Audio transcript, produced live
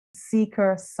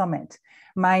Seeker Summit.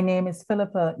 My name is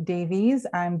Philippa Davies.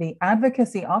 I'm the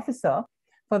Advocacy Officer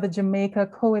for the Jamaica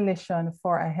Coalition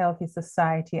for a Healthy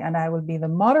Society, and I will be the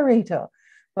moderator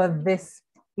for this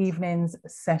evening's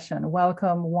session.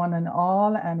 Welcome one and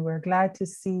all, and we're glad to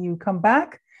see you come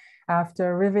back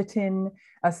after riveting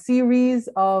a series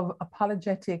of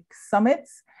apologetic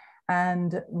summits,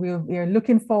 and we're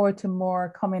looking forward to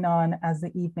more coming on as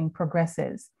the evening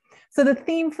progresses. So the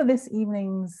theme for this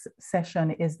evening's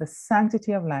session is the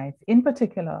sanctity of life, in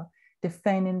particular,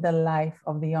 defending the life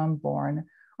of the unborn,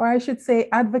 or I should say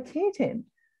advocating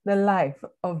the life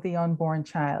of the unborn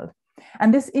child.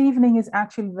 And this evening is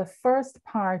actually the first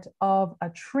part of a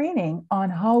training on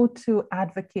how to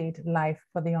advocate life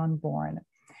for the unborn.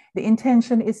 The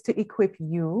intention is to equip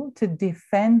you to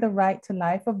defend the right to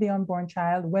life of the unborn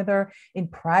child, whether in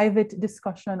private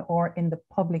discussion or in the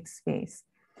public space.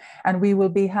 And we will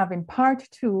be having part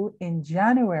 2 in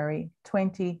January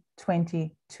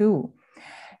 2022.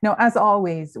 Now, as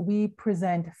always, we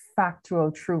present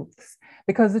factual truths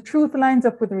because the truth lines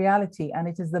up with reality, and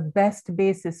it is the best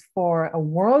basis for a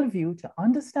worldview to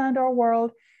understand our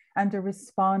world and to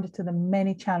respond to the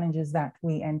many challenges that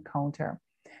we encounter.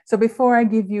 So before I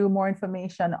give you more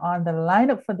information on the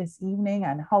lineup for this evening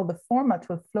and how the format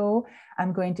will flow,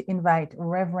 I'm going to invite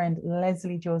Reverend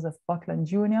Leslie Joseph Buckland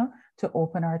Jr. to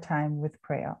open our time with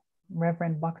prayer.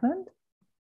 Reverend Buckland.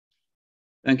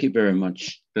 Thank you very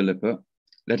much, Philippa.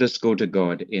 Let us go to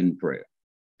God in prayer.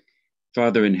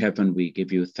 Father in heaven, we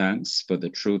give you thanks for the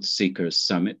Truth Seekers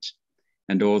Summit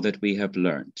and all that we have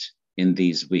learned in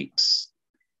these weeks.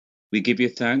 We give you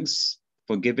thanks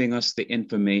for giving us the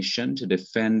information to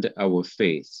defend our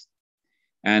faith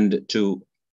and to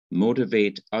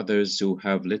motivate others who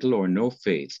have little or no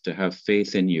faith to have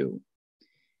faith in you.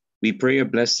 We pray a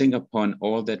blessing upon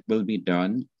all that will be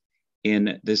done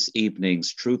in this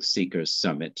evening's Truth Seekers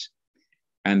Summit,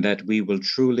 and that we will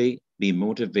truly be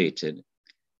motivated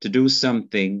to do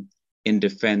something in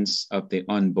defense of the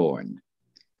unborn.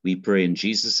 We pray in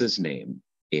Jesus' name,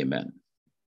 amen.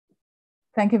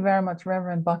 Thank you very much,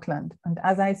 Reverend Buckland. And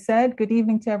as I said, good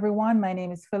evening to everyone. My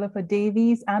name is Philippa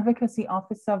Davies, Advocacy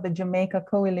Officer of the Jamaica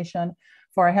Coalition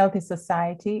for a Healthy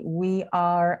Society. We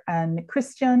are a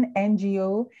Christian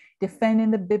NGO defending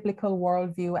the biblical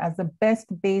worldview as the best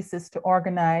basis to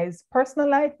organize personal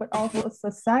life, but also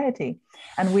society.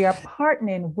 And we are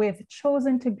partnering with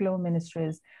Chosen to Glow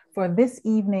Ministries for this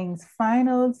evening's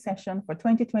final session for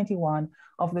 2021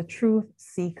 of the Truth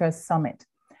Seekers Summit.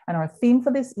 And our theme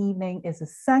for this evening is the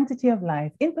sanctity of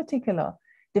life, in particular,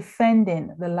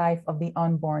 defending the life of the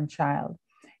unborn child.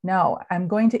 Now, I'm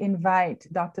going to invite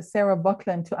Dr. Sarah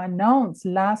Buckland to announce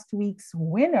last week's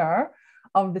winner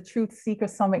of the Truth Seeker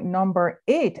Summit number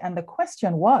 8. And the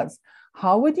question was,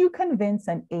 how would you convince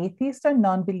an atheist or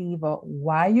non-believer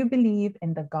why you believe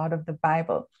in the God of the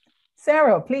Bible?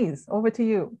 Sarah, please, over to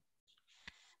you.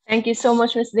 Thank you so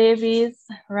much, Ms. Davies.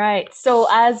 Right. So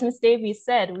as Ms. Davies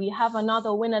said, we have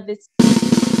another winner this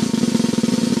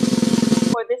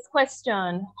for this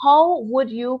question. How would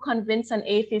you convince an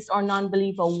atheist or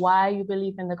non-believer why you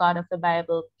believe in the God of the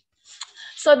Bible?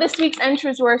 So this week's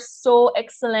entries were so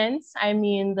excellent. I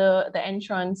mean, the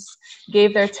entrants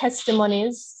gave their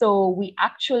testimonies. So we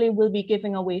actually will be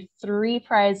giving away 3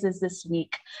 prizes this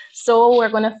week. So we're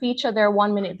going to feature their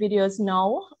 1-minute videos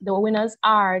now. The winners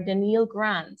are Daniel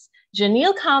Grant,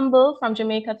 Janelle Campbell from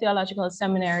Jamaica Theological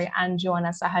Seminary, and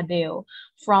Joanna Sahadeo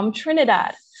from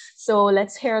Trinidad. So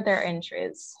let's hear their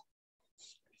entries.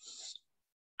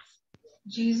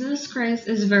 Jesus Christ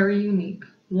is very unique.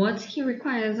 What he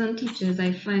requires and teaches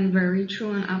I find very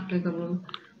true and applicable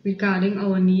regarding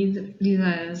our needs,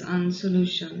 desires, and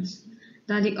solutions.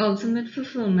 That the ultimate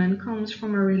fulfillment comes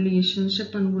from a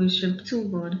relationship and worship to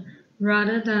God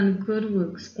rather than good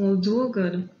works, although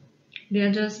good. They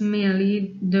are just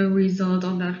merely the result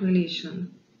of that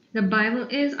relation. The Bible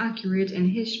is accurate in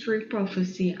history,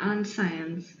 prophecy, and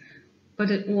science, but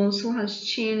it also has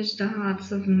changed the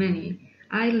hearts of many.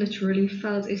 I literally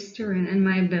felt a stirring in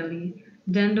my belly.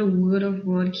 Then the word of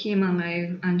God came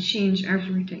alive and changed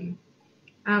everything.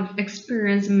 I've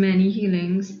experienced many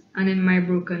healings, and in my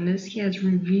brokenness, he has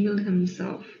revealed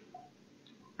himself.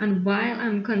 And while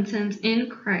I'm content in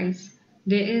Christ,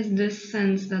 there is this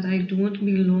sense that I don't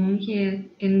belong here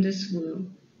in this world.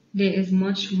 There is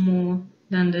much more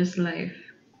than this life.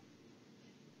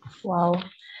 Wow.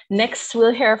 Next,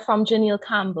 we'll hear from Janelle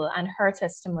Campbell and her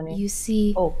testimony. You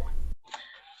see.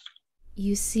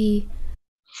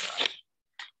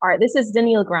 All right, this is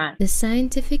Daniel Grant. The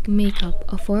scientific makeup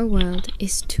of our world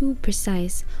is too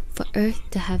precise for Earth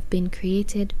to have been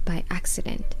created by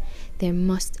accident. There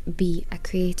must be a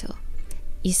creator.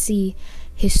 You see,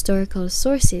 historical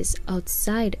sources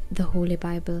outside the Holy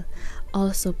Bible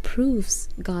also proves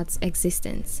God's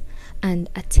existence and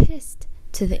attest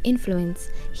to the influence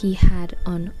he had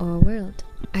on our world.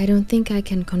 I don't think I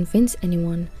can convince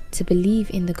anyone to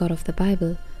believe in the God of the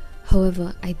Bible.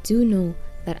 However, I do know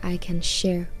that I can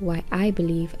share why I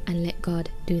believe and let God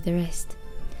do the rest.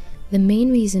 The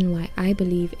main reason why I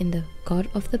believe in the God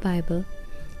of the Bible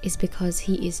is because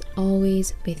he is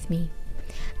always with me.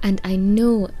 And I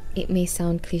know it may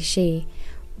sound cliche,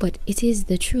 but it is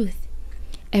the truth.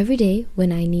 Every day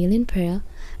when I kneel in prayer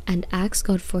and ask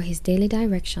God for his daily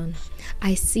direction,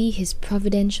 I see his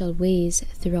providential ways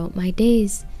throughout my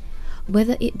days.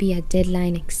 Whether it be a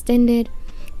deadline extended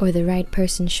or the right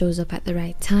person shows up at the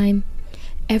right time,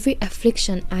 every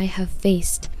affliction I have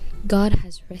faced, God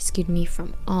has rescued me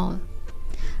from all.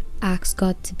 Ask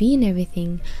God to be in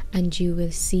everything and you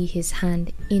will see his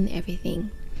hand in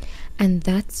everything. And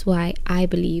that's why I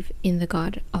believe in the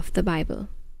God of the Bible.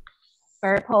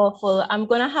 Very powerful. I'm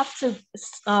going to have to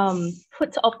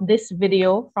put up this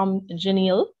video from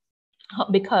Janelle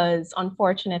because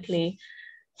unfortunately,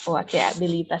 I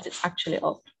believe that it's actually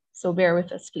up. So bear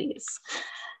with us, please.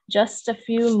 Just a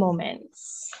few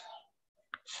moments.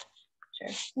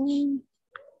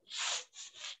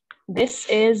 This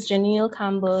is Janelle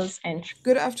Campbell's entry.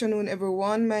 Good afternoon,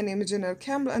 everyone. My name is Janelle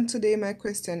Campbell, and today my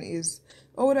question is,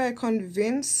 how would I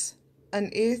convince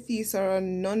an atheist or a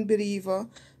non-believer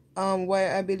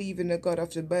why I believe in the God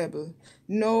of the Bible?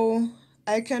 No,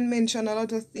 I can mention a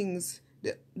lot of things,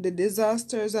 the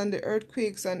disasters and the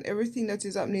earthquakes and everything that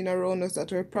is happening around us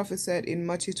that were prophesied in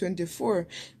Matthew 24.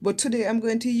 But today I'm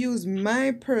going to use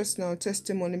my personal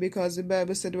testimony because the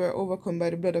Bible said we're overcome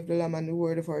by the blood of the Lamb and the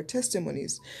word of our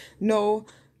testimonies. No,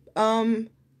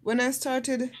 when I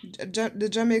started the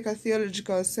Jamaica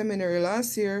Theological Seminary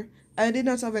last year, I did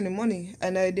not have any money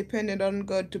and I depended on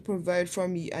God to provide for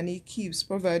me, and he keeps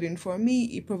providing for me.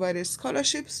 He provided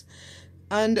scholarships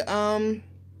and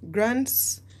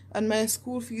grants and my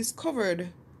school fees covered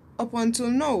up until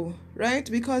now, right?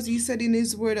 Because he said in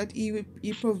his word that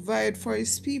he provide for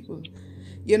his people.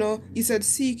 You know, he said,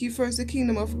 seek ye first the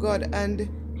kingdom of God and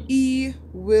he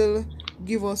will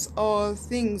give us all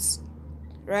things,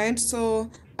 right? So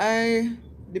I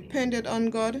depended on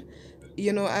God.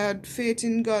 You know, I had faith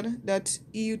in God that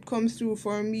he would come through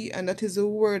for me, and that is the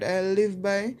word I live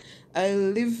by. I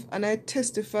live and I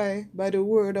testify by the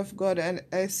word of God, and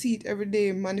I see it every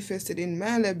day manifested in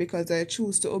my life because I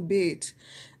choose to obey it.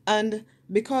 And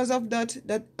because of that,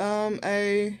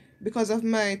 because of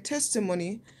my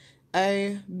testimony,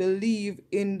 I believe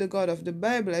in the God of the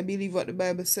Bible. I believe what the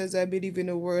Bible says. I believe in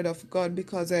the word of God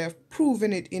because I have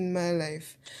proven it in my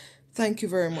life. Thank you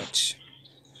very much.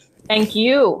 Thank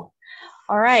you.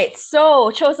 All right,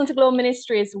 so Chosen to Glow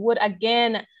Ministries would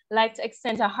again like to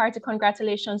extend a hearty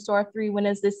congratulations to our 3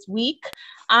 winners this week,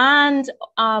 and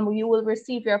you will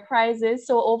receive your prizes.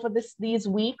 So over these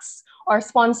weeks, our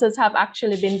sponsors have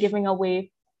actually been giving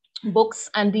away books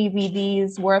and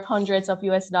DVDs worth hundreds of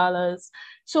US dollars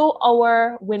to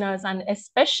our winners, and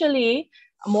especially,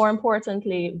 more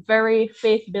importantly, very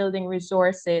faith-building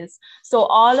resources. So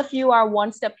all of you are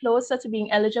one step closer to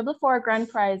being eligible for our grand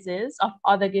prizes of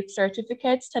other gift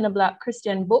certificates, 10 Black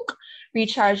Christian book,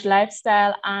 Recharge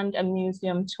Lifestyle, and a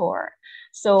museum tour.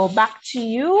 So back to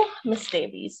you, Ms.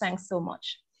 Davies. Thanks so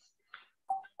much.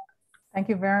 Thank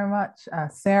you very much,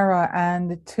 Sarah.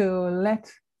 And to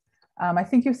let I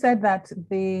think you said that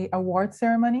the award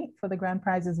ceremony for the grand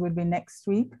prizes would be next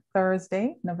week,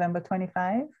 Thursday, November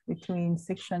 25, between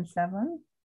 6 and 7.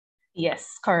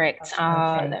 Yes, correct.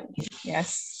 Okay.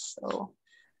 Yes. So,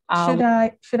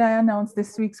 should I announce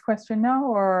this week's question now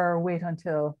or wait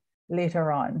until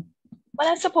later on?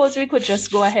 Well, I suppose we could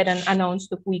just go ahead and announce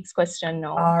the week's question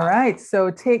now. All right.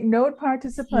 So take note,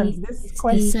 participants. This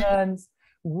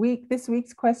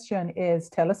week's question is,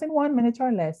 tell us in 1 minute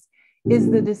or less,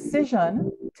 is the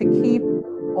decision to keep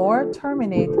or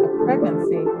terminate a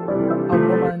pregnancy a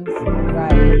woman's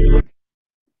right?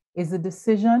 Is the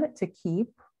decision to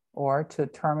keep or to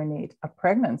terminate a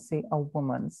pregnancy a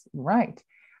woman's right?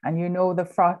 And you know the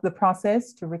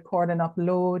process to record and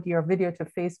upload your video to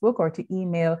Facebook or to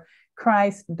email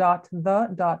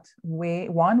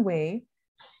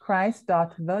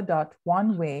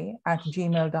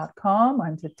christ.the.oneway@gmail.com,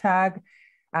 and to tag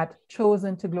at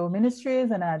Chosen to Glow Ministries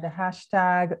and add the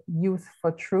hashtag Youth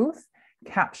for Truth.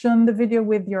 Caption the video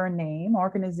with your name,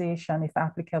 organization, if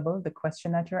applicable, the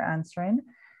question that you're answering.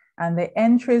 And the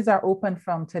entries are open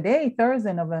from today,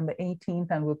 Thursday, November 18th,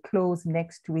 and will close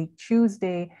next week,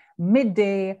 Tuesday,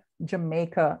 midday,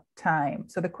 Jamaica time.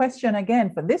 So the question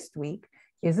again for this week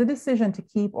is a decision to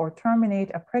keep or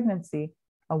terminate a pregnancy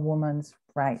a woman's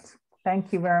right.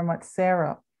 Thank you very much,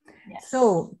 Sarah. Yes.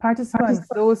 So participants,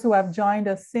 those who have joined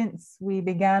us since we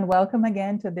began, welcome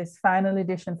again to this final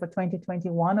edition for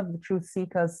 2021 of the Truth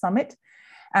Seekers Summit.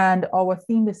 And our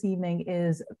theme this evening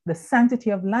is the sanctity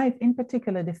of life, in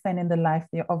particular, defending the life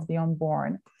of the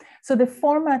unborn. So the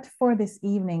format for this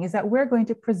evening is that we're going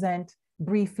to present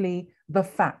briefly the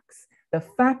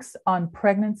facts on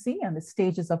pregnancy and the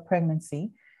stages of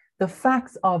pregnancy, the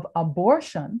facts of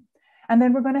abortion, and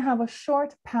then we're going to have a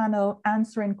short panel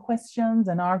answering questions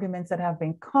and arguments that have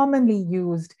been commonly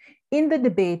used in the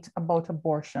debate about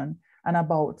abortion and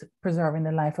about preserving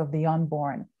the life of the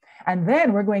unborn. And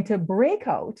then we're going to break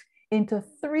out into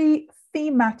 3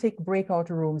 thematic breakout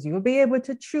rooms. You'll be able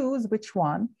to choose which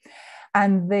one.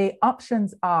 And the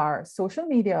options are social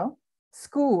media,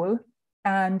 school,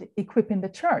 and equipping the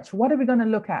church. What are we going to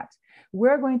look at?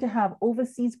 We're going to have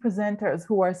overseas presenters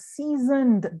who are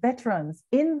seasoned veterans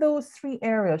in those 3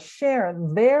 areas share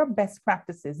their best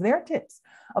practices, their tips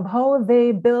of how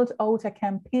they built out a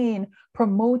campaign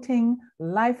promoting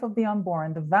life of the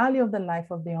unborn, the value of the life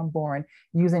of the unborn,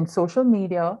 using social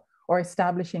media or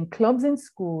establishing clubs in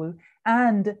school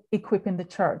and equipping the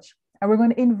church. And we're going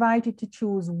to invite you to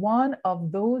choose one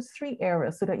of those 3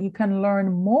 areas so that you can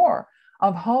learn more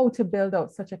of how to build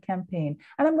out such a campaign.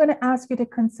 And I'm going to ask you to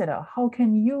consider, how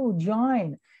can you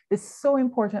join this so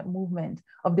important movement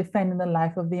of defending the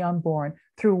life of the unborn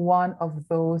through one of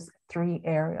those 3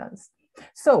 areas?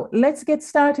 So let's get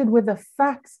started with the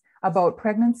facts about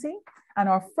pregnancy. And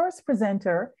our first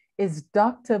presenter is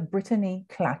Dr. Brittany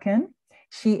Clacken.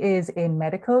 She is a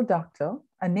medical doctor,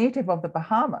 a native of the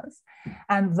Bahamas,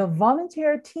 and the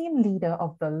volunteer team leader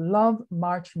of the Love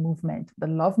March Movement. The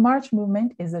Love March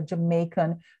Movement is a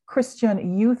Jamaican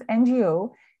Christian youth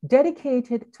NGO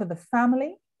dedicated to the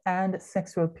family and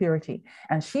sexual purity.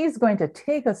 And she's going to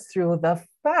take us through the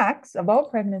facts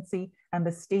about pregnancy and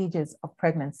the stages of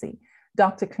pregnancy.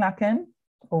 Dr. Clacken,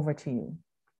 over to you.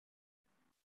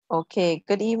 Okay,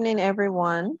 good evening,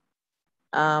 everyone.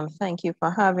 Thank you for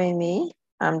having me.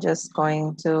 I'm just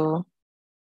going to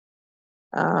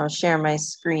share my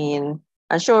screen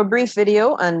and show a brief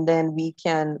video, and then we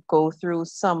can go through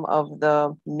some of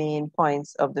the main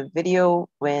points of the video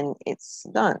when it's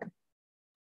done.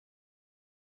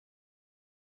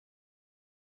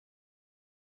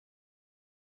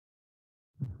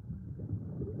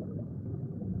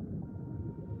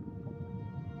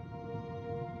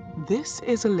 This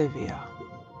is Olivia.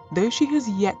 Though she has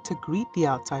yet to greet the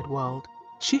outside world,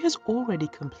 she has already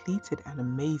completed an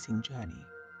amazing journey.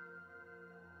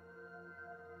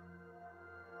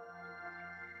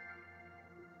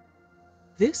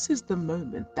 This is the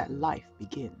moment that life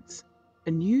begins.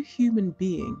 A new human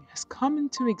being has come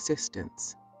into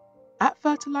existence. At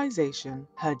fertilization,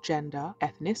 her gender,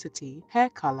 ethnicity, hair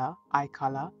color, eye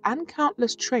color, and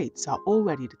countless traits are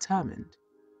already determined.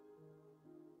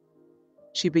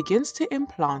 She begins to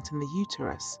implant in the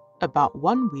uterus about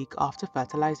 1 week after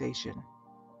fertilization.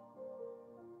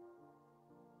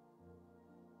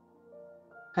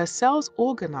 Her cells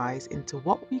organize into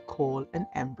what we call an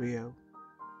embryo.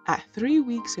 At 3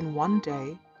 weeks and 1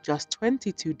 day, just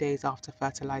 22 days after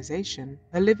fertilization,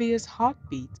 Olivia's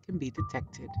heartbeat can be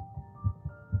detected.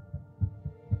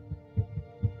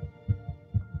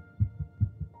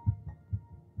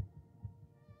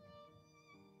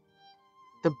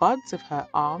 The buds of her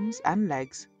arms and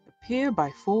legs appear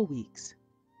by 4 weeks.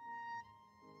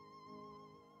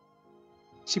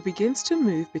 She begins to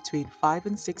move between 5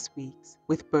 and 6 weeks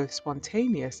with both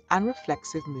spontaneous and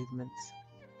reflexive movements.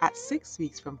 At 6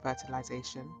 weeks from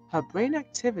fertilization, her brain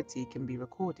activity can be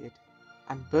recorded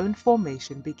and bone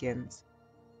formation begins.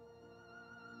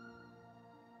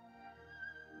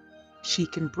 She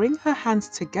can bring her hands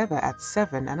together at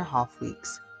 7.5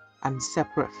 weeks, and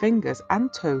separate fingers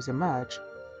and toes emerge.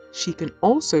 She can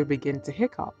also begin to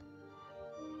hiccup.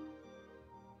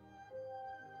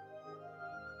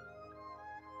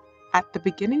 At the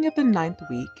beginning of the 9th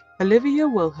week, Olivia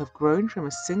will have grown from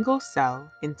a single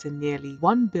cell into nearly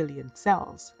 1 billion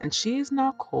cells, and she is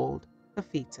now called a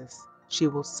fetus. She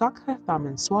will suck her thumb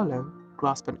and swallow,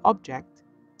 grasp an object,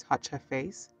 touch her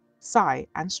face, sigh,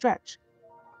 and stretch.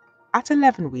 At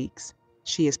 11 weeks,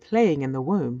 she is playing in the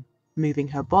womb, moving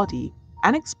her body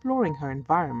and exploring her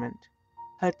environment.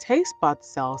 Her taste bud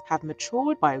cells have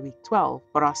matured by week 12,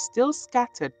 but are still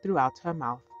scattered throughout her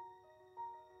mouth.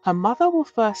 Her mother will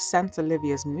first sense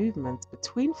Olivia's movements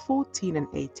between 14 and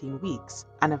 18 weeks,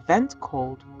 an event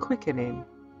called quickening.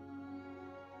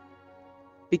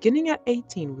 Beginning at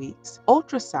 18 weeks,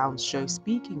 ultrasounds show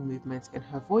speaking movements in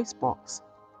her voice box.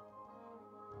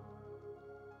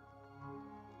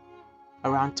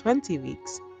 Around 20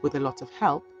 weeks, with a lot of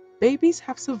help, babies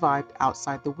have survived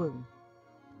outside the womb.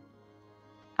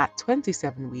 At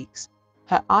 27 weeks,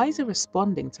 her eyes are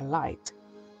responding to light.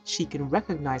 She can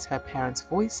recognize her parents'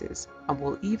 voices and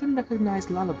will even recognize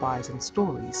lullabies and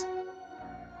stories.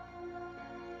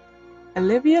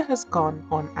 Olivia has gone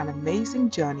on an amazing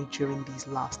journey during these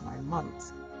last 9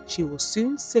 months. She will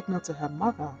soon signal to her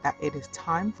mother that it is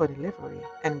time for delivery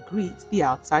and greet the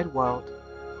outside world.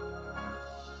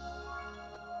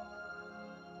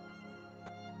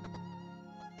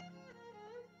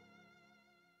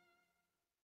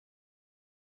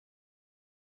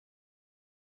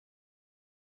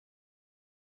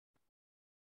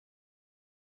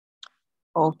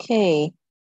 Okay,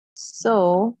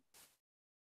 so,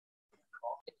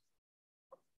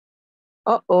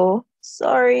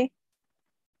 sorry,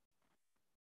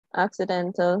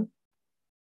 accidental.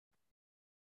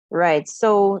 Right,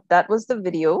 so that was the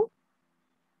video.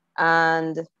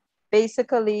 And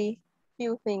basically,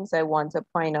 few things I want to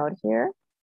point out here.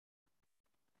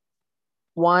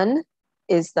 One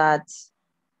is that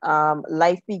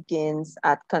life begins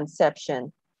at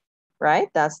conception, right?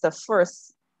 That's the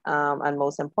first and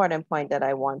most important point that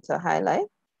I want to highlight.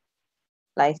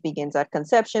 Life begins at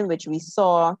conception, which we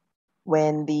saw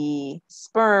when the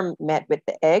sperm met with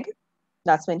the egg.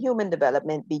 That's when human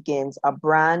development begins. A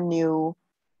brand new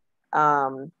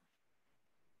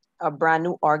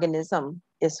organism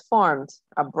is formed.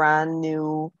 A brand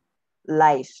new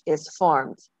life is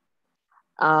formed.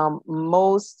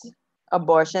 Most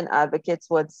abortion advocates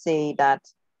would say that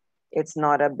it's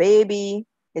not a baby,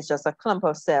 it's just a clump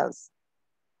of cells.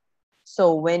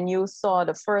 So when you saw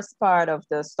the first part of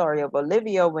the story of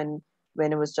Olivia, when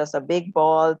it was just a big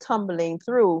ball tumbling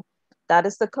through, that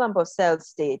is the clump of cells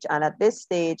stage. And at this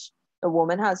stage, the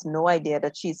woman has no idea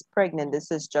that she's pregnant. This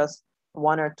is just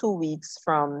 1 or 2 weeks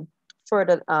from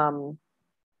 1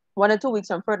 or 2 weeks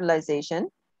from fertilization.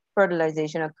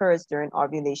 Fertilization occurs during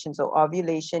ovulation. So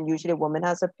ovulation, usually a woman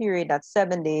has a period that's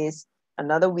 7 days,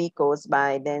 another week goes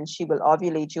by, then she will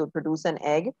ovulate, she will produce an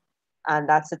egg, and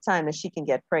that's the time that she can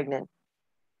get pregnant.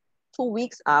 2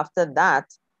 weeks after that,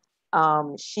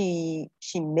 she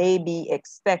may be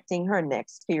expecting her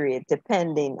next period,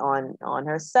 depending on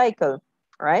her cycle,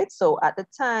 right? So at the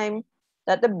time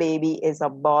that the baby is a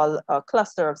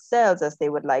cluster of cells, as they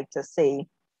would like to say,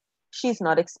 she's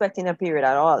not expecting a period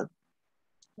at all,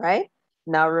 right?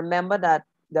 Now remember that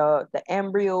the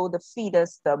embryo, the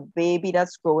fetus, the baby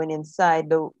that's growing inside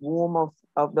the womb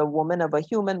of the woman, of a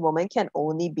human woman, can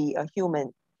only be a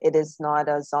human. It is not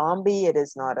a zombie, it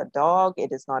is not a dog,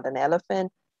 it is not an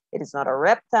elephant, it is not a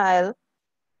reptile.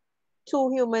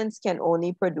 2 humans can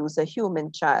only produce a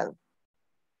human child.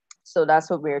 So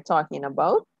that's what we're talking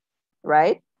about,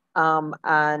 right? Some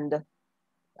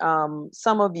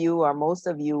of you, or most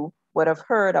of you, would have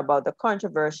heard about the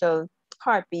controversial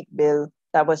heartbeat bill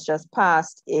that was just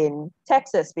passed in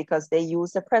Texas, because they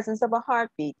use the presence of a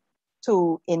heartbeat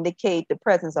to indicate the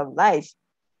presence of life.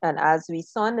 And as we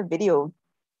saw in the video,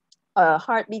 a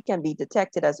heartbeat can be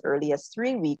detected as early as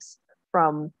 3 weeks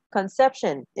from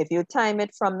conception. If you time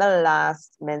it from the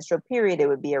last menstrual period, it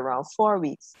would be around 4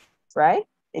 weeks, right?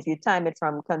 If you time it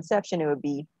from conception, it would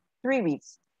be 3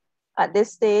 weeks. At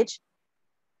this stage,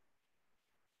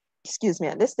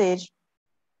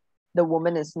 the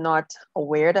woman is not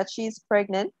aware that she's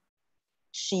pregnant.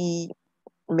 She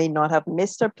may not have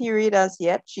missed her period as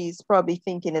yet. She's probably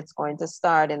thinking it's going to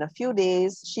start in a few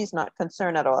days. She's not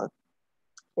concerned at all.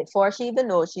 Before she even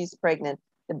knows she's pregnant,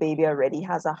 the baby already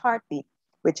has a heartbeat,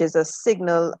 which is a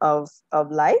signal of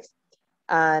life.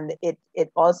 And it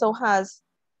also has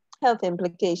health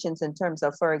implications in terms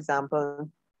of, for example,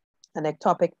 an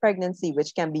ectopic pregnancy,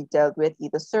 which can be dealt with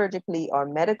either surgically or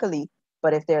medically.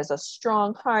 But if there's a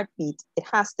strong heartbeat, it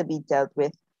has to be dealt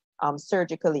with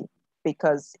surgically,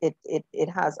 because it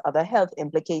has other health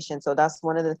implications. So that's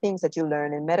one of the things that you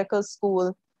learn in medical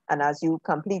school. And as you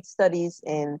complete studies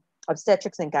in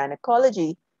obstetrics and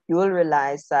gynecology, you will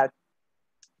realize that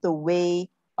the way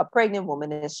a pregnant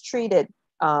woman is treated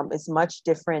is much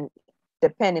different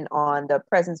depending on the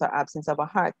presence or absence of a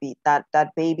heartbeat. That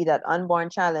baby, that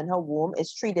unborn child in her womb,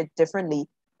 is treated differently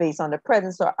based on the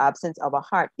presence or absence of a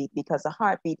heartbeat, because a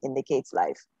heartbeat indicates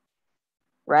life,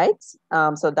 right?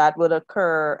 So that would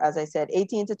occur, as I said,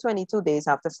 18 to 22 days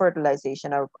after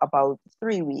fertilization, or about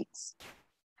 3 weeks.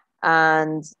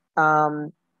 And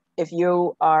if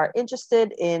you are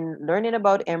interested in learning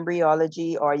about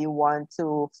embryology, or you want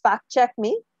to fact check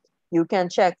me, you can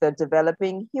check the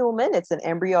Developing Human. It's an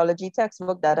embryology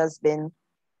textbook that has been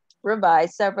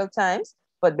revised several times,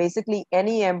 but basically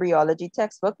any embryology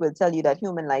textbook will tell you that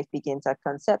human life begins at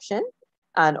conception.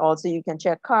 And also you can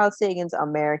check Carl Sagan's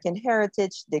American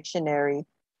Heritage Dictionary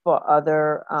for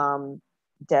other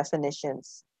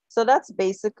definitions. So that's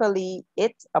basically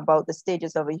it about the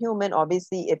stages of a human.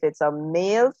 Obviously, if it's a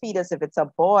male fetus, if it's a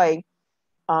boy,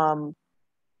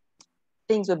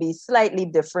 things would be slightly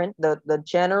different. The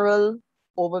general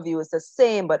overview is the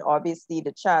same, but obviously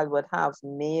the child would have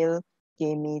male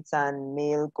gametes and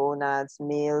male gonads,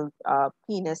 male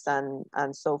penis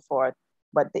and so forth.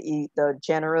 But the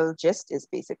general gist is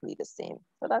basically the same.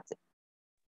 So that's it.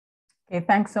 Okay,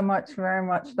 thanks so much, very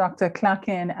much, Dr.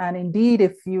 Clacken. And indeed,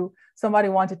 if somebody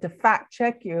wanted to fact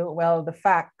check you, well, the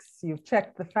facts, you've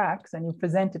checked the facts and you've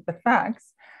presented the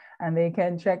facts, and they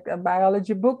can check a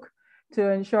biology book to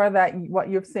ensure that what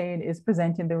you're saying is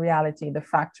presenting the reality, the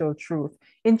factual truth.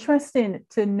 Interesting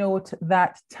to note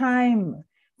that time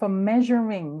for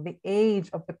measuring the age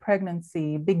of the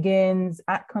pregnancy begins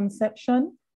at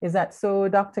conception. Is that so,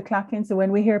 Dr. Clacken? So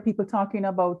when we hear people talking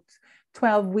about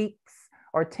 12 weeks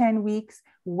or 10 weeks,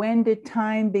 when did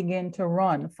time begin to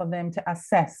run for them to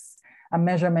assess a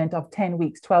measurement of 10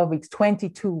 weeks, 12 weeks,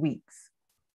 22 weeks?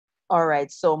 All right,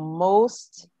 so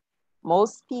most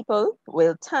people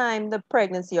will time the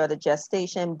pregnancy or the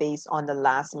gestation based on the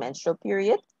last menstrual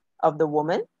period of the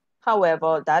woman.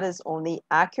 However, that is only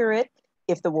accurate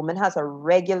if the woman has a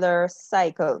regular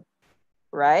cycle,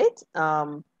 right?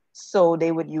 So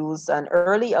they would use an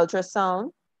early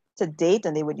ultrasound to date,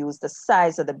 and they would use the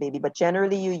size of the baby, but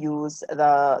generally you use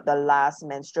the last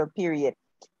menstrual period.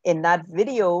 In that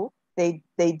video, they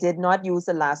did not use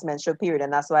the last menstrual period,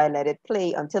 and that's why I let it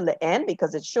play until the end,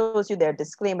 because it shows you their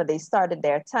disclaimer. They started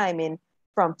their timing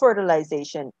from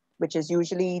fertilization, which is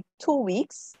usually 2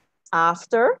 weeks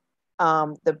after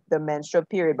the menstrual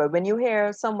period. But when you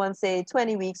hear someone say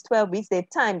 20 weeks, 12 weeks, they've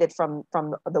timed it from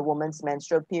the woman's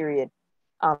menstrual period.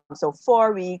 So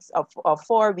 4 weeks of a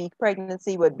 4-week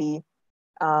pregnancy would be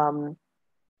a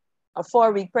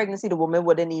 4-week pregnancy. The woman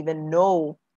wouldn't even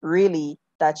know really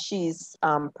that she's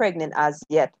pregnant as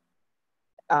yet.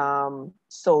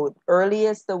 So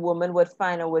earliest the woman would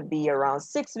find out would be around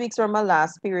 6 weeks from her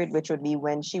last period, which would be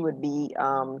when she would be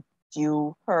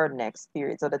due her next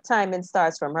period. So the timing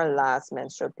starts from her last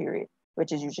menstrual period,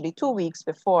 which is usually 2 weeks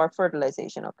before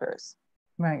fertilization occurs.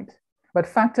 Right. But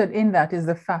factored in that is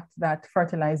the fact that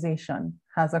fertilization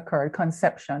has occurred,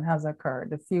 conception has occurred,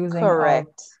 the fusing of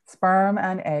sperm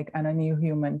and egg and a new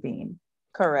human being.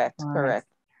 Correct, correct.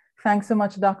 Thanks so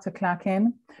much, Dr.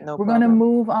 Clacken. No We're going to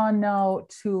move on now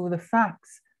to the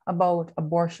facts about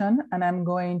abortion, and I'm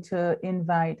going to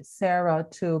invite Sarah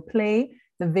to play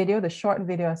the video, the short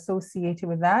video associated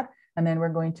with that, and then we're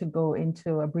going to go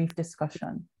into a brief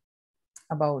discussion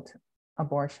about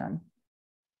abortion.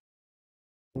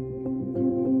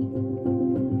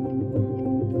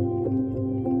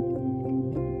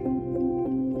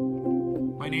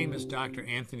 My name is Dr.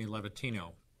 Anthony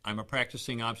Levatino. I'm a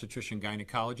practicing obstetrician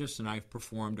gynecologist, and I've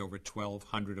performed over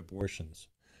 1,200 abortions.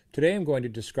 Today I'm going to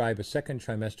describe a second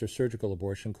trimester surgical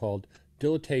abortion called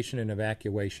dilatation and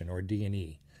evacuation, or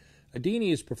D&E. A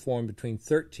D&E is performed between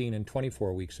 13 and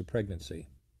 24 weeks of pregnancy.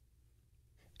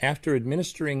 After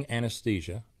administering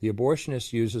anesthesia, the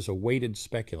abortionist uses a weighted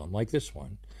speculum, like this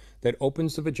one, that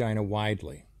opens the vagina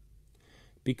widely.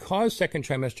 Because second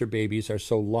trimester babies are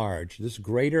so large, this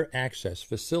greater access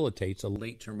facilitates a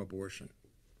late-term abortion.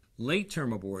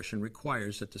 Late-term abortion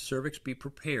requires that the cervix be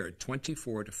prepared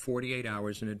 24 to 48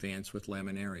 hours in advance with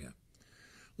laminaria.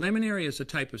 Laminaria is a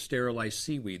type of sterilized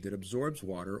seaweed that absorbs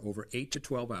water over 8 to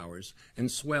 12 hours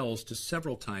and swells to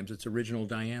several times its original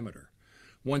diameter.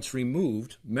 Once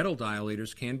removed, metal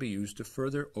dilators can be used to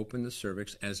further open the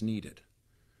cervix as needed.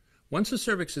 Once the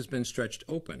cervix has been stretched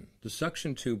open, the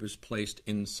suction tube is placed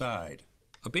inside.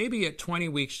 A baby at 20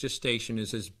 weeks gestation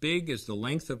is as big as the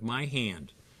length of my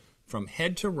hand, from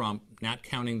head to rump, not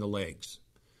counting the legs.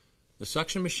 The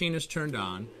suction machine is turned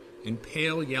on, and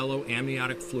pale yellow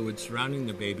amniotic fluid surrounding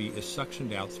the baby is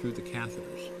suctioned out through the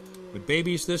catheters. With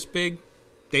babies this big,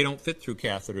 they don't fit through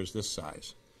catheters this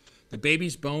size. The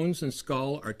baby's bones and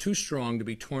skull are too strong to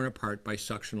be torn apart by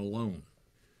suction alone.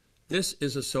 This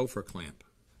is a Sofer clamp.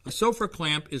 A Sofer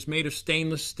clamp is made of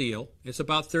stainless steel. It's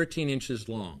about 13 inches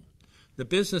long. The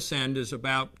business end is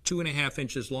about 2.5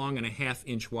 inches long and 1/2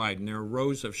 inch wide, and there are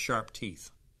rows of sharp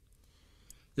teeth.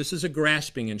 This is a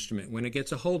grasping instrument. When it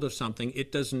gets a hold of something,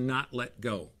 it does not let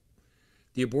go.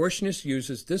 The abortionist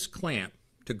uses this clamp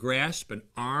to grasp an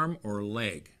arm or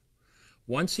leg.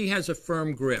 Once he has a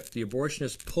firm grip, the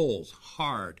abortionist pulls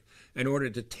hard in order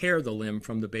to tear the limb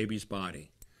from the baby's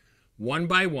body. One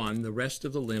by one, the rest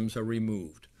of the limbs are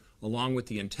removed, along with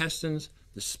the intestines,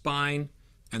 the spine,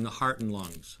 and the heart and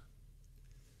lungs.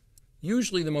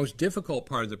 Usually the most difficult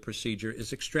part of the procedure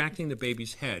is extracting the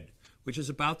baby's head, which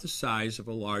is about the size of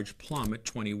a large plum at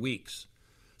 20 weeks.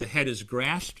 The head is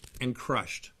grasped and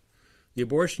crushed. The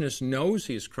abortionist knows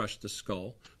he has crushed the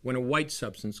skull when a white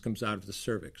substance comes out of the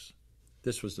cervix.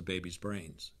 This was the baby's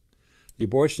brains. The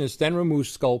abortionist then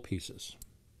removes skull pieces.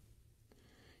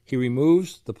 He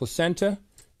removes the placenta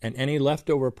and any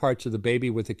leftover parts of the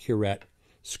baby with a curette,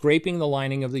 scraping the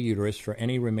lining of the uterus for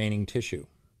any remaining tissue.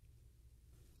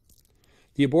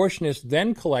 The abortionist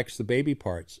then collects the baby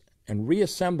parts and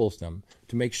reassembles them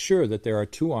to make sure that there are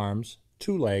 2 arms,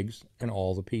 2 legs, and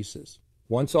all the pieces.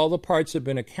 Once all the parts have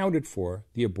been accounted for,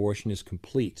 the abortion is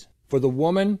complete. For the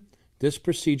woman, this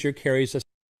procedure carries a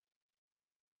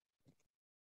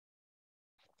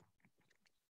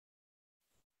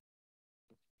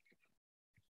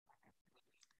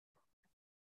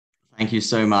Thank you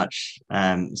so much.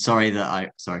 Sorry,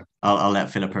 I'll let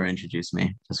Philippa introduce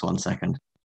me. Just one second.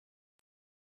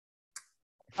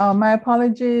 My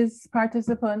apologies,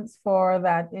 participants, for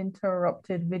that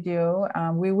interrupted video.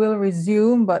 We will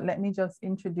resume, but let me just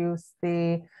introduce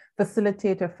the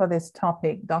facilitator for this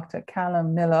topic, Dr.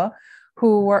 Callum Miller,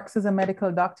 who works as a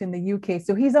medical doctor in the UK.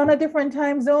 So he's on a different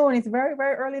time zone. It's very,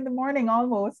 very early in the morning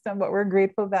almost, but we're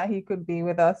grateful that he could be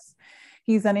with us.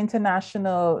 He's an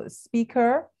international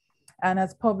speaker and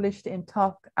has published in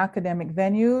top academic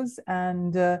venues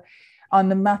and on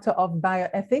the matter of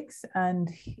bioethics, and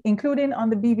including on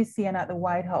the BBC and at the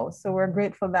White House. So we're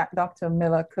grateful that Dr.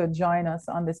 Miller could join us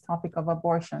on this topic of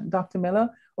abortion. Dr. Miller,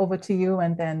 over to you,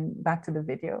 and then back to the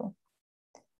video.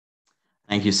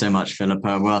 Thank you so much,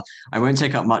 Philippa. Well, I won't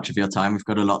take up much of your time. We've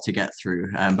got a lot to get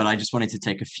through, but I just wanted to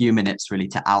take a few minutes really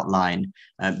to outline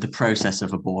the process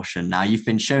of abortion. Now, you've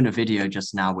been shown a video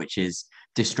just now, which is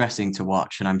distressing to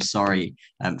watch, and I'm sorry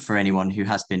for anyone who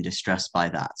has been distressed by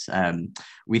that.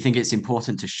 We think it's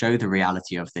important to show the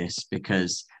reality of this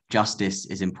because justice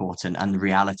is important and the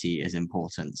reality is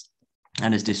important.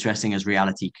 And as distressing as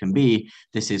reality can be,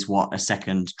 this is what a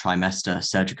second trimester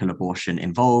surgical abortion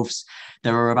involves.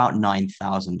 There are about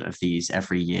 9,000 of these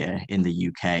every year in the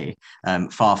UK,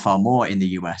 far, far more in the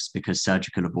US because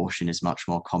surgical abortion is much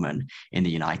more common in the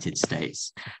United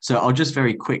States. So I'll just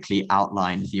very quickly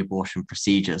outline the abortion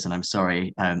procedures. And I'm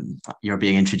sorry you're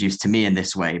being introduced to me in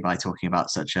this way by talking about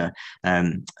such a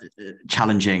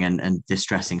challenging and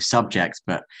distressing subject,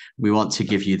 but we want to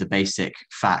give you the basic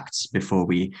facts before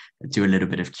we do a little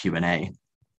bit of Q&A.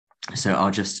 So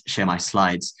I'll just share my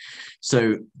slides.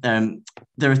 So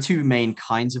there are 2 main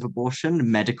kinds of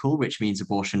abortion: medical, which means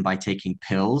abortion by taking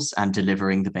pills and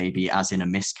delivering the baby as in a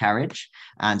miscarriage,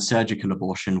 and surgical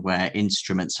abortion, where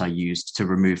instruments are used to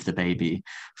remove the baby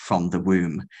from the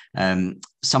womb.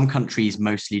 Some countries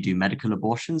mostly do medical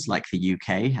abortions, like the UK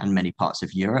and many parts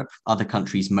of Europe. Other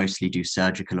countries mostly do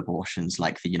surgical abortions,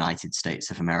 like the United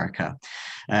States of America.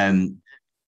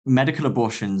 Medical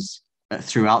abortions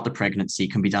throughout the pregnancy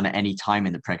can be done at any time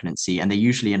in the pregnancy, and they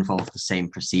usually involve the same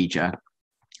procedure: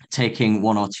 taking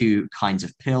 1 or 2 kinds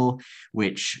of pill,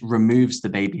 which removes the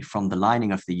baby from the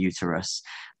lining of the uterus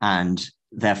and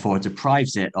therefore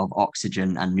deprives it of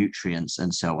oxygen and nutrients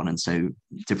and so on. And so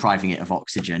depriving it of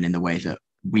oxygen in the way that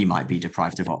we might be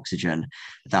deprived of oxygen,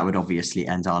 that would obviously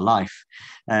end our life.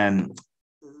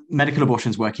 Medical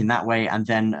abortions work in that way, and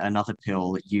then another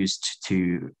pill used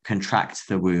to contract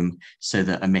the womb so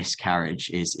that a miscarriage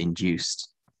is induced.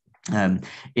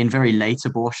 In very late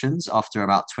abortions, after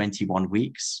about 21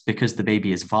 weeks, because the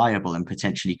baby is viable and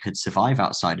potentially could survive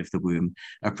outside of the womb,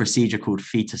 a procedure called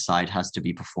feticide has to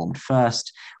be performed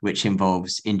first, which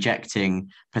involves injecting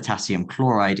potassium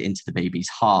chloride into the baby's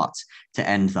heart to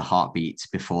end the heartbeat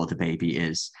before the baby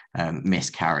is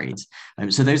miscarried.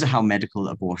 So those are how medical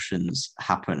abortions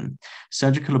happen.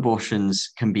 Surgical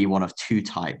abortions can be one of 2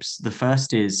 types. The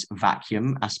first is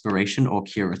vacuum aspiration or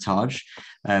curettage.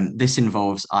 This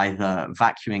involves either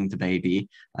vacuuming the baby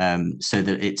so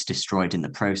that it's destroyed in the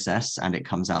process and it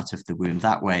comes out of the womb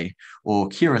that way, or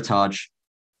curettage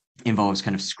involves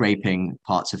kind of scraping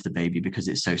parts of the baby because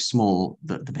it's so small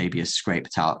that the baby is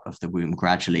scraped out of the womb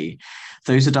gradually.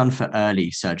 Those are done for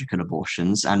early surgical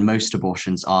abortions, and most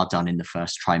abortions are done in the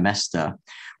first trimester.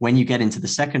 When you get into the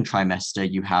second trimester,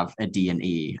 you have a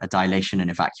D&E, a dilation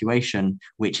and evacuation,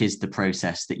 which is the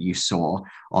process that you saw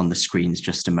on the screens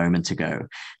just a moment ago.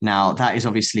 Now, that is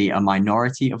obviously a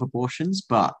minority of abortions,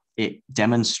 but it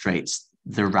demonstrates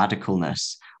the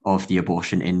radicalness of the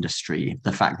abortion industry,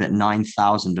 the fact that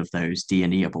 9,000 of those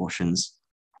D&E abortions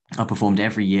are performed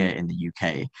every year in the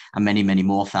UK, and many, many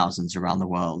more thousands around the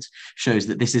world, shows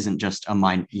that this isn't just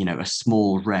a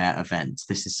small, rare event.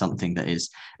 This is something that is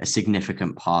a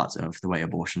significant part of the way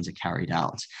abortions are carried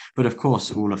out. But of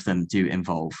course, all of them do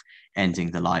involve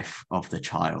ending the life of the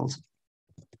child.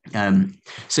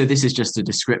 So this is just a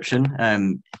description.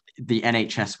 The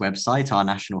NHS website, our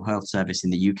National Health Service in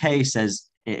the UK, says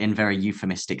in very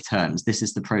euphemistic terms, this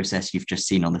is the process you've just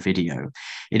seen on the video.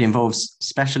 It involves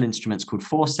special instruments called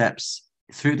forceps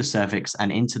through the cervix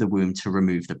and into the womb to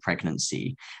remove the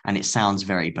pregnancy. And it sounds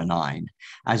very benign.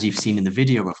 As you've seen in the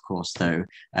video, of course, though,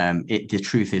 the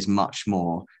truth is much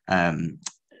more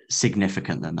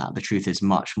significant than that. The truth is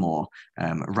much more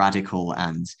radical,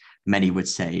 and many would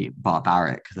say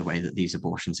barbaric, the way that these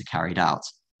abortions are carried out.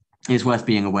 It is worth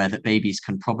being aware that babies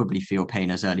can probably feel pain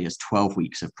as early as 12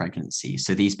 weeks of pregnancy.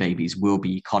 So these babies will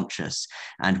be conscious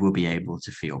and will be able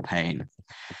to feel pain.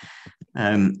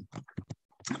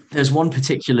 There's one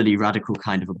particularly radical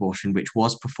kind of abortion which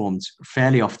was performed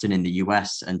fairly often in the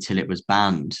US until it was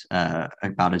banned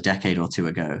about a decade or two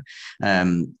ago.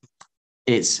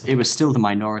 It was still the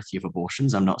minority of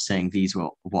abortions. I'm not saying these were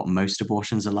what most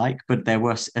abortions are like, but there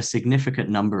was a significant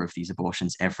number of these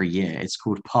abortions every year. It's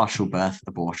called partial birth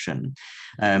abortion.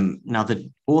 Now, the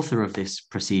author of this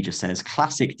procedure says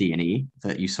classic D&E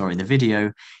that you saw in the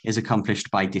video is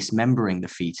accomplished by dismembering the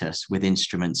fetus with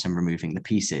instruments and removing the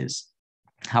pieces.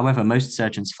 However, most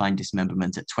surgeons find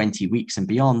dismemberment at 20 weeks and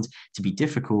beyond to be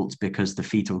difficult because the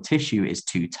fetal tissue is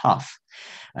too tough.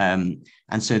 And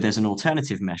so there's an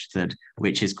alternative method,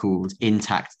 which is called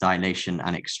intact dilation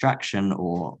and extraction,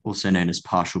 or also known as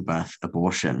partial birth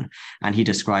abortion. And he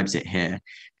describes it here.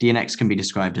 DNX can be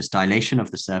described as dilation of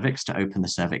the cervix to open the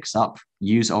cervix up,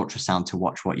 use ultrasound to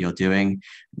watch what you're doing,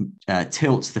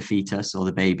 tilt the fetus or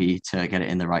the baby to get it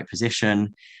in the right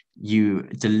position. You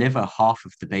deliver half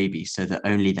of the baby so that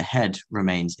only the head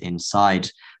remains inside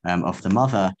of the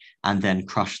mother, and then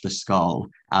crush the skull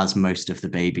as most of the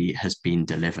baby has been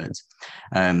delivered.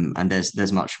 And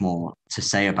there's much more to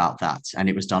say about that. And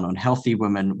it was done on healthy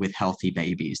women with healthy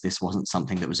babies. This wasn't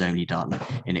something that was only done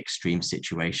in extreme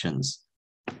situations.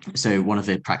 So one of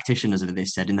the practitioners of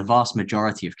this said, in the vast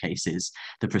majority of cases,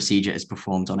 the procedure is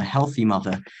performed on a healthy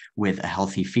mother with a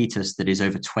healthy fetus that is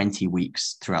over 20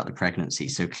 weeks throughout the pregnancy.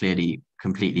 So clearly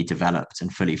completely developed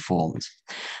and fully formed.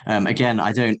 Again,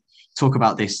 I don't talk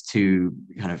about this to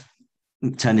kind of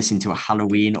turn this into a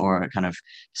Halloween or a kind of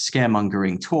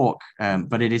scaremongering talk,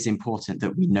 but it is important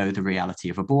that we know the reality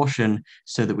of abortion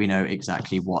so that we know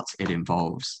exactly what it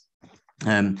involves.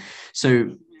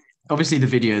 So obviously, the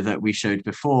video that we showed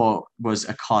before was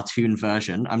a cartoon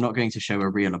version. I'm not going to show a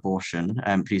real abortion,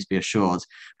 please be assured,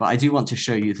 but I do want to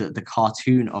show you that the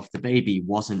cartoon of the baby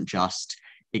wasn't just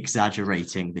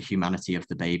exaggerating the humanity of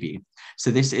the baby.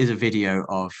 So this is a video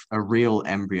of a real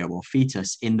embryo or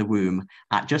fetus in the womb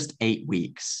at just 8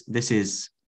 weeks. This is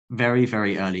very,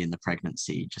 very early in the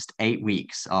pregnancy, just 8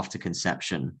 weeks after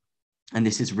conception. And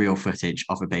this is real footage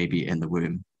of a baby in the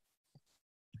womb.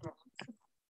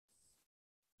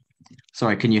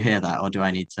 Sorry, can you hear that, or do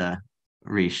I need to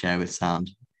reshare with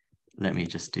sound? Let me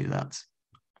just do that.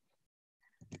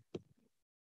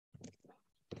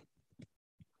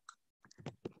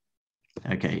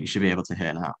 Okay, you should be able to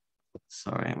hear now.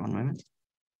 Sorry, one moment.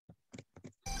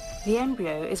 The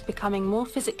embryo is becoming more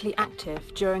physically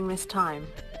active during this time.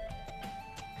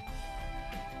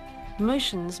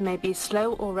 Motions may be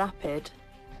slow or rapid,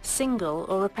 single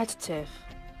or repetitive,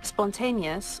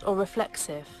 spontaneous or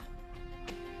reflexive.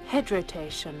 Head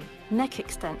rotation, neck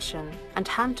extension, and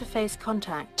hand-to-face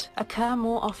contact occur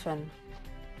more often.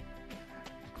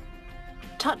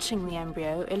 Touching the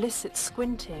embryo elicits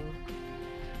squinting,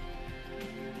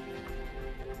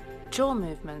 jaw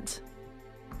movement,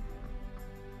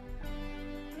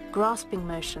 grasping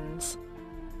motions,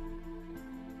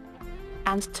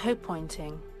 and toe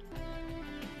pointing.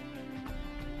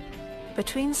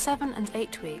 Between 7 and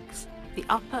 8 weeks, the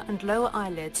upper and lower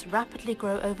eyelids rapidly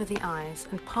grow over the eyes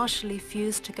and partially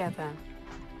fuse together.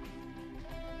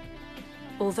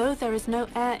 Although there is no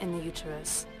air in the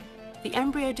uterus, the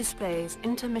embryo displays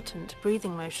intermittent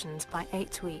breathing motions by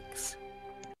 8 weeks.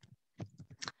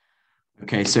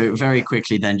 Okay, so very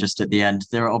quickly then, just at the end,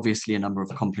 there are obviously a number of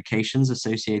complications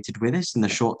associated with this. In the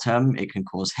short term, it can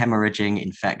cause hemorrhaging,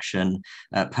 infection,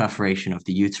 perforation of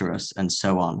the uterus, and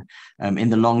so on.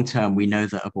 In the long term, we know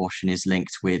that abortion is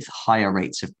linked with higher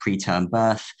rates of preterm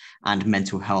birth and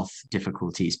mental health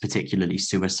difficulties, particularly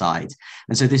suicide.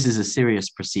 And so this is a serious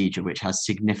procedure which has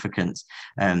significant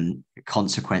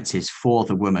consequences for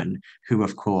the woman, who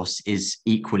of course is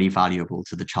equally valuable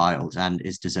to the child and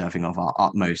is deserving of our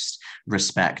utmost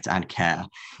respect and care.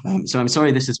 So I'm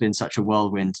sorry this has been such a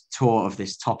whirlwind tour of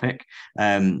this topic.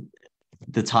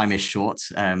 The time is short,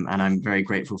 and I'm very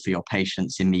grateful for your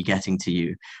patience in me getting to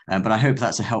you. But I hope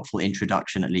that's a helpful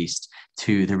introduction, at least,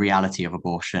 to the reality of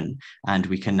abortion. And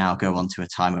we can now go on to a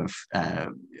time of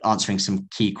answering some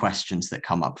key questions that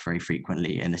come up very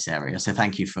frequently in this area. So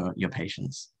thank you for your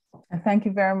patience. And thank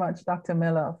you very much, Dr.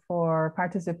 Miller, for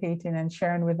participating and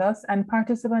sharing with us. And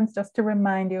participants, just to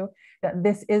remind you that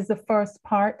this is the first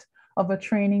part of a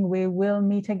training. We will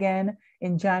meet again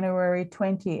in January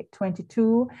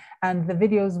 2022, and the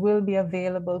videos will be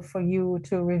available for you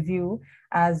to review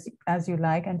as you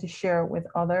like and to share with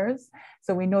others.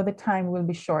 So we know the time will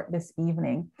be short this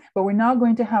evening, but we're now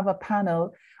going to have a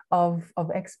panel of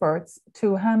experts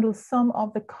to handle some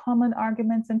of the common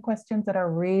arguments and questions that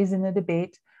are raised in the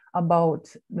debate about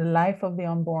the life of the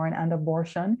unborn and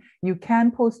abortion. You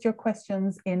can post your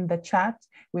questions in the chat.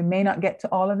 We may not get to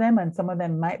all of them, and some of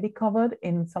them might be covered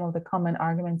in some of the common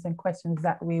arguments and questions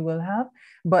that we will have,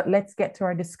 but let's get to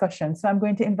our discussion. So I'm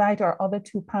going to invite our other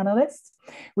two panelists.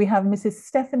 We have Mrs.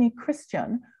 Stephanie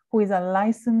Christian, who is a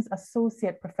licensed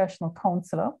associate professional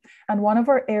counselor. And one of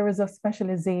her areas of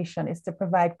specialization is to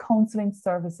provide counseling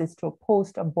services to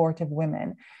post-abortive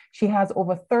women. She has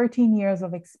over 13 years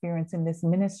of experience in this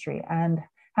ministry and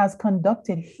has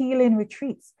conducted healing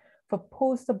retreats for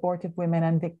post-abortive women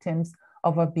and victims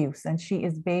of abuse. And she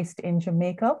is based in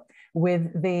Jamaica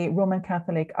with the Roman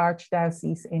Catholic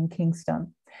Archdiocese in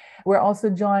Kingston. We're also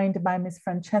joined by Ms.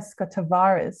 Francesca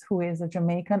Tavares, who is a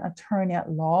Jamaican attorney at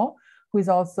law, who is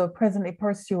also presently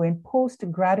pursuing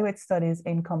postgraduate studies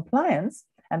in compliance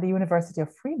at the University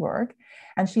of Freiburg.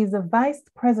 And she's the vice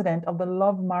president of the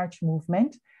Love March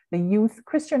movement, the youth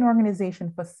Christian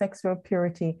organization for sexual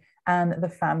purity and the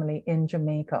family in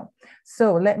Jamaica.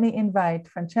 So let me invite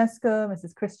Francesca,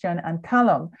 Mrs. Christian, and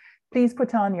Callum. Please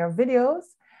put on your videos,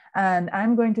 and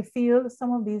I'm going to field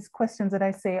some of these questions that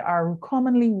I say are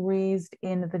commonly raised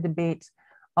in the debate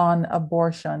on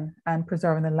abortion and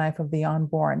preserving the life of the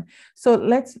unborn. So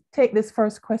let's take this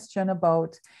first question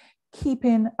about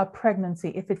keeping a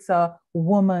pregnancy if it's a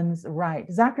woman's right.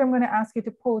 Zachary, I'm going to ask you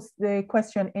to post the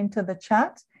question into the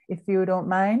chat if you don't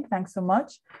mind. Thanks so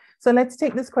much. So let's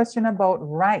take this question about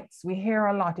rights. We hear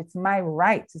a lot, it's my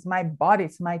rights, it's my body,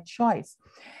 it's my choice.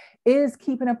 Is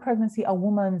keeping a pregnancy a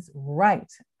woman's right?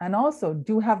 And also,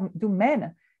 do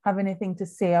men have anything to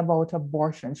say about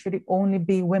abortion? Should it only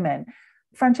be women?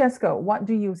 Francesca, what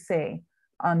do you say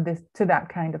on this to that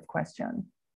kind of question?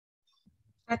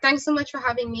 Thanks so much for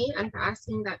having me and for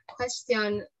asking that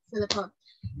question, Philippa.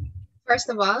 First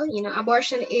of all,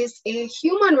 abortion is a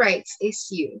human rights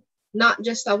issue, not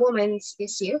just a woman's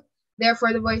issue.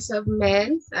 Therefore, the voice of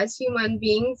men as human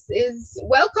beings is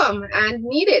welcome and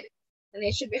needed, and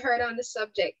they should be heard on the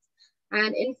subject.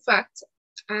 And in fact,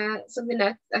 something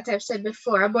that I've said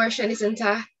before, abortion isn't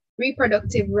a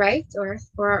reproductive right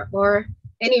or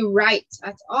any right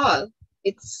at all.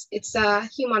 It's a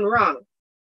human wrong.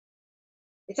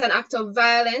 It's an act of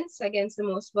violence against the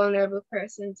most vulnerable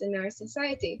persons in our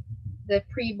society, the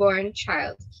preborn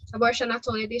child. Abortion not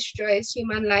only destroys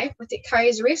human life, but it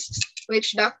carries risks,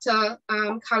 which Dr.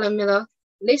 Callum Miller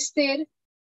listed,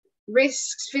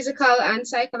 risks physical and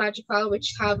psychological,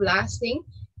 which have lasting,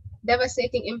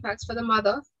 devastating impacts for the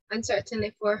mother and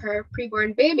certainly for her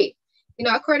preborn baby.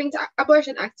 According to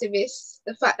abortion activists,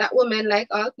 the fact that women, like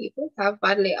all people, have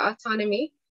bodily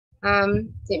autonomy,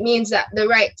 it means that the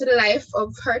right to the life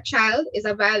of her child is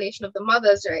a violation of the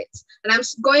mother's rights. And I'm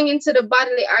going into the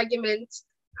bodily argument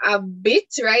a bit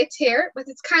right here, but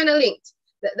it's kind of linked.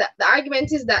 The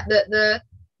argument is that the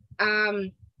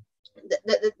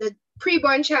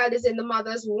preborn child is in the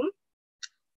mother's womb.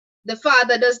 The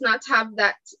father does not have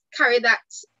carry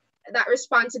that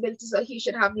responsibility, so he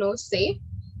should have no say.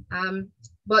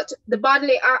 But the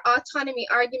bodily autonomy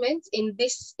argument in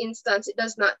this instance, it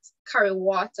does not carry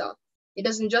water. It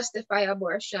doesn't justify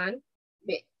abortion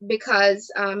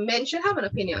because men should have an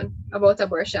opinion about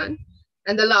abortion,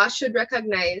 and the law should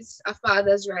recognize a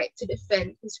father's right to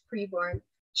defend his preborn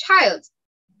child.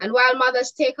 And while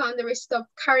mothers take on the risk of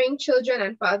carrying children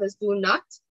and fathers do not,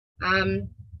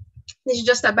 this is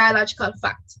just a biological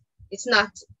fact. It's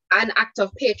not an act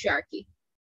of patriarchy.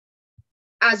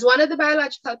 As one of the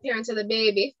biological parents of the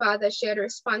baby, fathers share the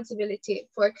responsibility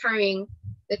for carrying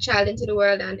the child into the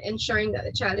world and ensuring that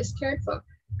the child is cared for.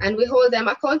 And we hold them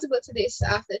accountable to this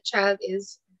after the child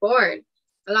is born.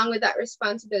 Along with that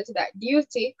responsibility, that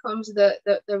duty, comes the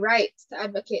right to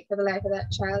advocate for the life of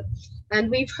that child.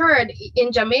 And we've heard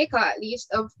in Jamaica, at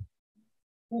least, of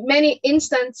many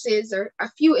instances or a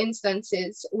few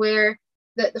instances where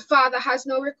the father has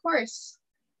no recourse.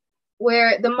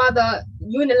 where the mother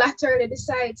unilaterally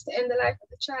decides to end the life of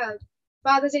the child.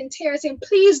 Father's in tears saying,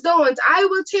 please don't, I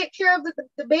will take care of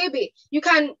the baby. You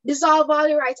can dissolve all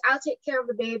your rights, I'll take care of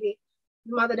the baby.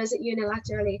 The mother does it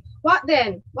unilaterally. What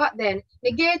then? What then?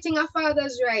 Negating a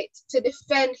father's right to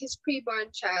defend his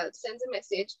preborn child sends a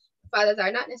message. Fathers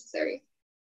are not necessary.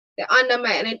 It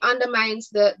undermines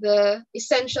the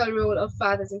essential role of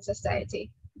fathers in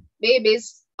society.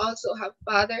 Babies also have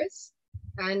fathers.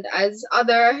 And as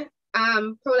other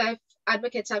pro-life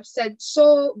advocates have said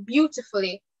so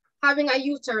beautifully, having a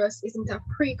uterus isn't a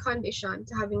precondition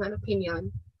to having an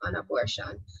opinion on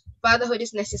abortion. Fatherhood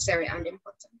is necessary and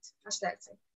important. That's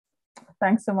it.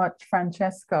 Thanks so much,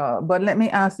 Francesca. But let me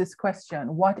ask this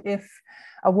question. What if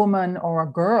a woman or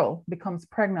a girl becomes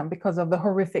pregnant because of the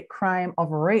horrific crime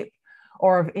of rape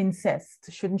or of incest?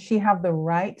 Shouldn't she have the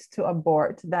right to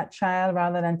abort that child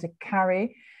rather than to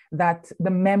carry the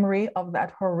memory of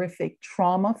that horrific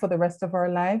trauma for the rest of her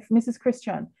life? Mrs.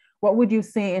 Christian, what would you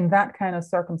say in that kind of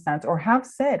circumstance, or have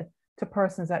said to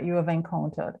persons that you have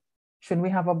encountered? Should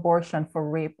we have abortion for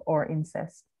rape or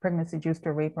incest, pregnancy due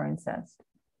to rape or incest?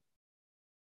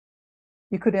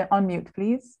 You could unmute,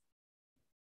 please.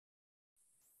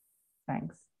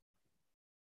 Thanks.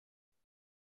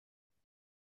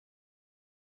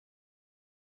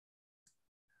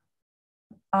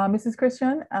 Mrs.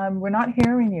 Christian, we're not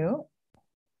hearing you.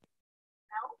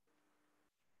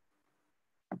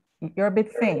 You're a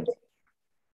bit faint.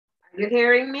 Are you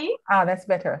hearing me? Ah, that's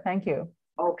better. Thank you.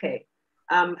 Okay.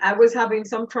 I was having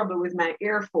some trouble with my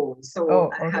earphones,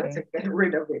 so I had to get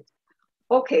rid of it.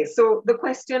 Okay, so the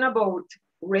question about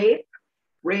rape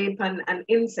and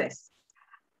incest.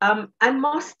 I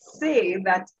must say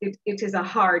that it is a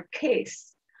hard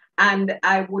case, and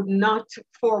I would not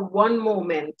for one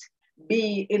moment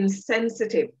be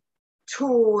insensitive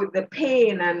to the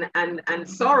pain and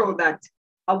sorrow that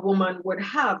a woman would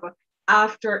have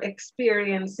after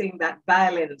experiencing that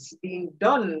violence being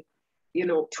done,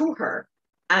 to her,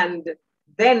 and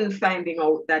then finding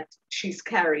out that she's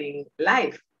carrying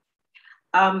life.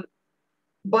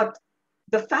 But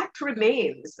the fact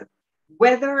remains,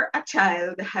 whether a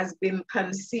child has been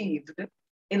conceived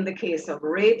in the case of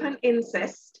rape and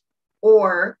incest,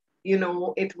 or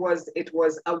it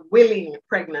was a willing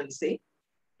pregnancy,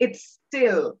 it's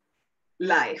still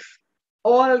life.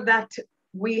 All that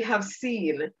we have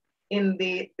seen in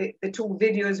the two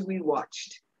videos we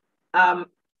watched,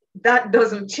 that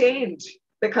doesn't change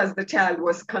because the child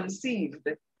was conceived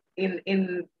in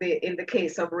the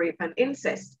case of rape and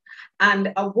incest.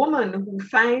 And a woman who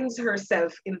finds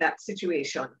herself in that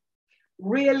situation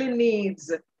really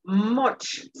needs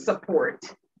much support.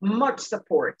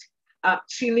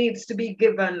 She needs to be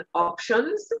given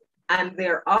options, and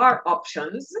there are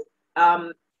options,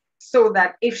 so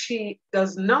that if she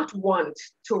does not want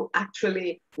to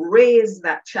actually raise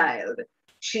that child,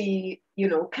 she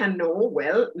can know,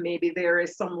 well, maybe there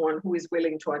is someone who is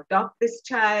willing to adopt this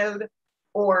child,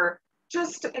 or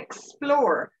just to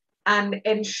explore and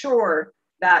ensure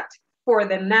that for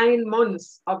the 9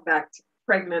 months of that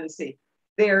pregnancy,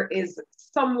 there is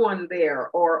someone there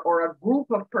or a group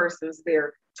of persons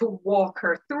there to walk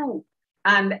her through.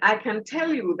 And I can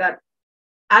tell you that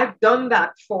I've done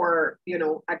that for,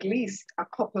 at least a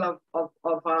couple of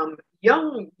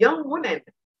young women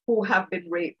who have been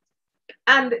raped.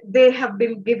 And they have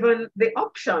been given the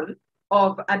option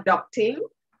of adopting,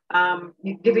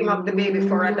 giving up the baby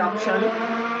for adoption,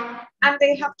 and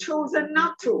they have chosen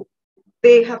not to.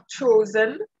 They have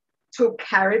chosen to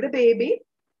carry the baby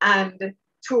and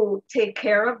to take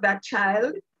care of that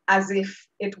child as if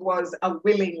it was a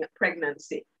willing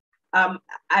pregnancy.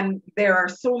 And there are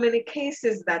so many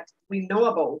cases that we know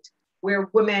about where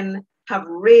women have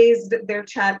raised their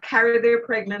child, carried their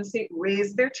pregnancy,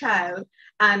 raised their child,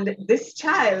 and this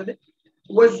child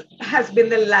has been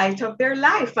the light of their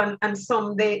life, and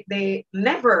some they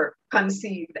never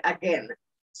conceived again.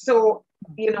 So,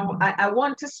 I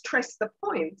want to stress the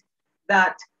point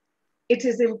that it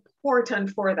is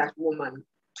important for that woman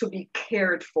to be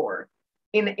cared for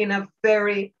in a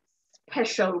very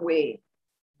special way,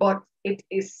 but it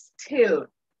is still,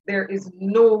 there is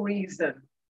no reason,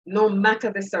 no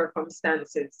matter the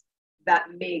circumstances,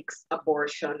 that makes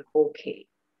abortion okay.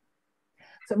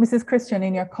 So, Mrs. Christian,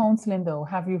 in your counseling though,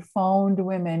 have you found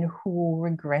women who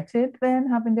regretted then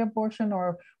having the abortion,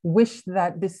 or wished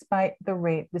that despite the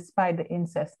rape, despite the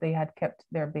incest, they had kept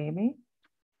their baby?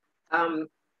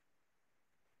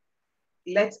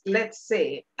 Let's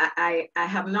say I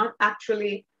have not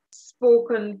actually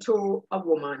spoken to a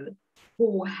woman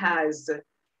who has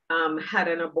had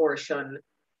an abortion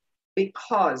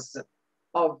because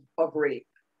of rape.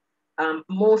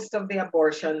 most of the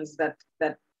abortions that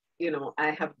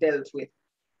I have dealt with,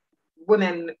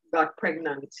 women got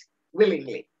pregnant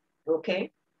willingly,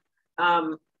 okay?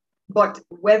 But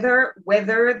whether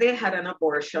they had an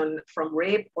abortion from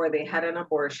rape or they had an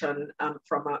abortion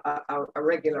from a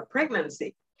regular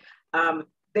pregnancy,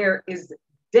 there is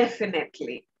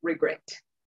definitely regret.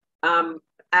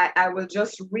 I will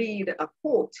just read a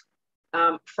quote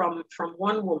from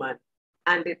one woman,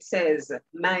 and it says,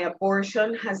 "My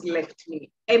abortion has left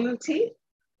me empty,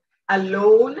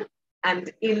 alone,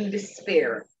 and in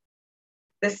despair.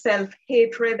 The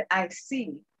self-hatred I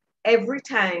see every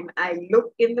time I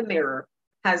look in the mirror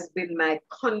has been my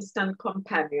constant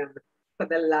companion for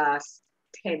the last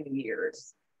 10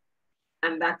 years.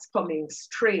 And that's coming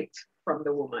straight from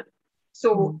the woman.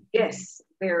 So yes,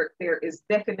 there is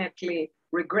definitely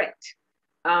regret.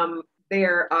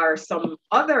 There are some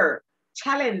other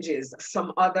challenges,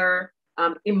 some other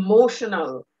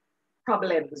emotional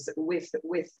problems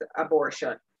with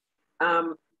abortion.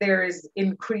 There is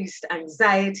increased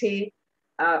anxiety.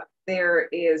 There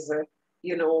is,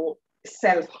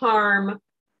 self-harm,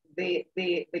 the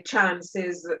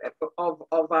chances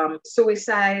of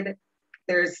suicide.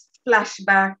 There's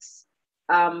flashbacks.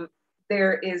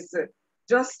 There is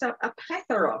just a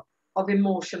plethora of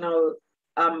emotional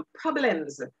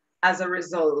problems as a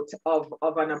result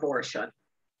of an abortion.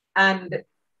 And,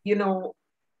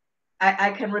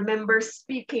 I can remember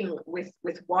speaking with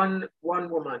one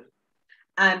woman,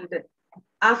 and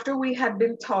after we had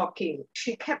been talking,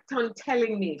 she kept on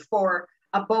telling me for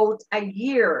about a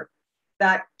year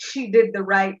that she did the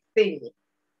right thing,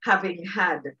 having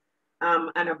had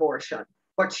an abortion.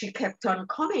 But she kept on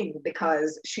coming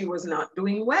because she was not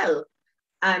doing well.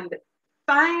 And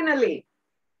finally,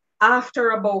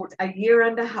 after about a year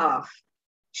and a half,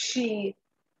 she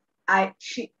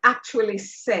actually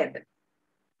said,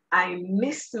 "I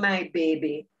miss my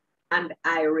baby and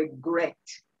I regret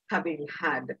having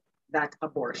had that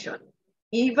abortion."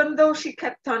 Even though she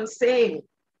kept on saying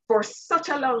for such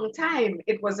a long time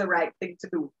it was the right thing to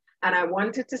do. And I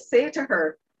wanted to say to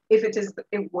her, if it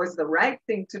was the right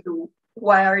thing to do,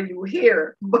 why are you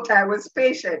here? But I was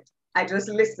patient. I just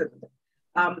listened.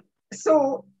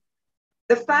 So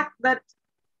the fact that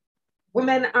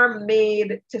women are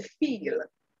made to feel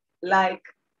like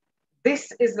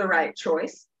this is the right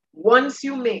choice, once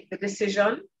you make the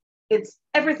decision,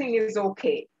 everything is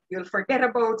okay. You'll forget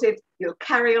about it. You'll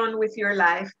carry on with your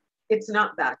life. It's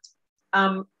not that.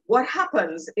 What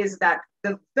happens is that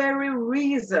the very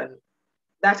reason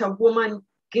that a woman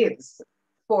gives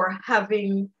for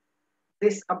having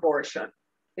this abortion,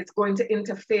 it's going to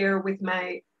interfere with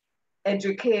my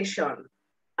education.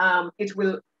 It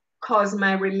will cause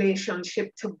my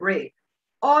relationship to break.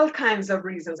 All kinds of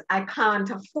reasons. I can't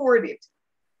afford it.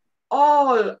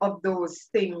 All of those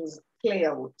things play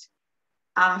out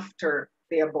after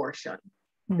the abortion.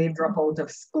 They drop out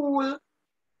of school,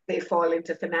 they fall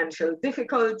into financial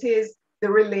difficulties,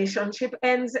 the relationship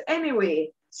ends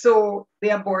anyway. So the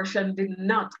abortion did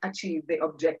not achieve the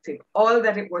objective. All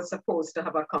that it was supposed to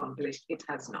have accomplished, it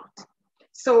has not.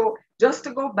 So just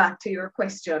to go back to your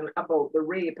question about the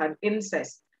rape and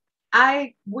incest,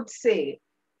 I would say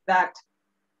that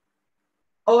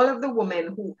all of the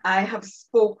women who I have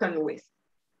spoken with,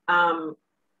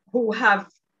 who have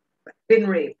been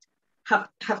raped,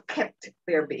 have kept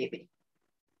their baby.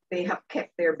 They have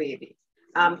kept their baby.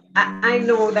 I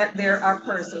know that there are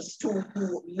persons too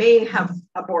who may have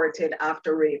aborted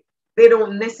after rape. They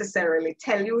don't necessarily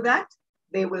tell you that.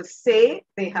 They will say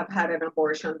they have had an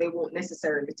abortion. They won't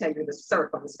necessarily tell you the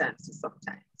circumstances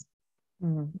sometimes.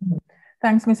 Mm-hmm.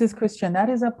 Thanks, Mrs. Christian. That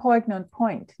is a poignant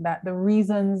point, that the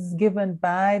reasons given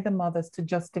by the mothers to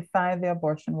justify the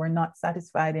abortion were not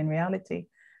satisfied in reality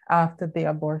after the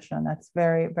abortion. That's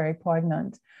very, very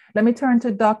poignant. Let me turn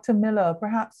to Dr. Miller.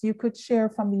 Perhaps you could share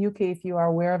from the UK if you are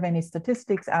aware of any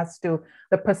statistics as to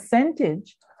the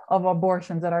percentage of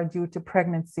abortions that are due to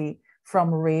pregnancy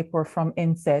from rape or from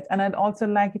incest. And I'd also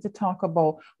like you to talk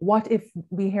about what if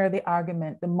we hear the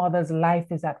argument, the mother's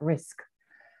life is at risk.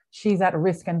 She's at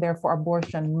risk and therefore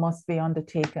abortion must be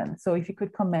undertaken. So if you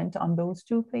could comment on those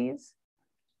two, please.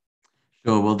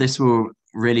 Sure. Well, this will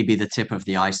really be the tip of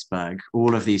the iceberg.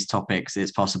 All of these topics,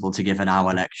 it's possible to give an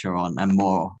hour lecture on and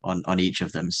more on each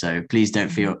of them. So please don't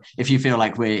feel, if you feel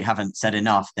like we haven't said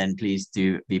enough, then please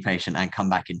do be patient and come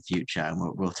back in future and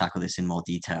we'll tackle this in more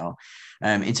detail.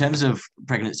 In terms of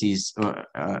pregnancies or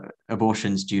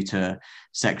abortions due to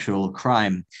sexual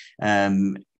crime,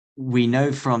 we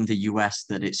know from the US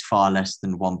that it's far less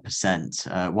than 1%.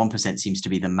 1% seems to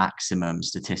be the maximum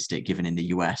statistic given in the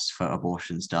US for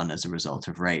abortions done as a result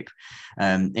of rape.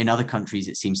 In other countries,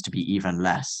 it seems to be even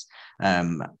less.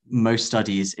 Most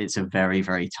studies, it's a very,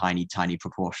 very tiny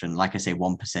proportion. Like I say,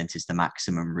 1% is the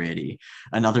maximum, really.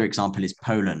 Another example is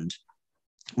Poland,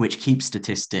 which keeps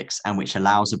statistics and which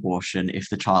allows abortion if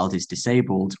the child is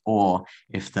disabled or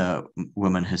if the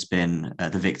woman has been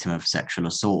the victim of sexual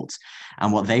assault.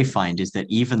 And what they find is that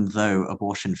even though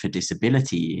abortion for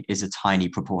disability is a tiny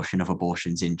proportion of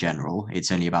abortions in general,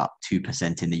 it's only about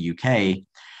 2% in the UK,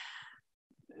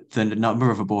 the number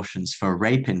of abortions for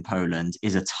rape in Poland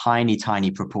is a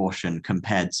tiny proportion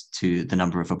compared to the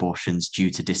number of abortions due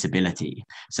to disability.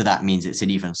 So that means it's an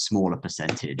even smaller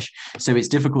percentage. So it's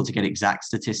difficult to get exact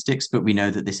statistics, but we know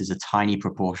that this is a tiny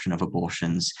proportion of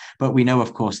abortions. But we know,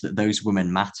 of course, that those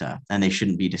women matter and they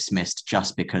shouldn't be dismissed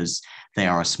just because they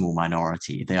are a small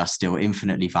minority. They are still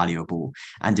infinitely valuable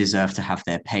and deserve to have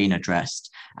their pain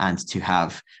addressed and to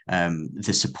have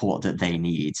the support that they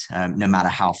need, no matter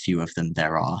how few of them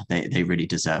there are. They really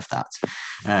deserve that.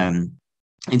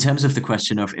 In terms of the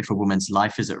question of if a woman's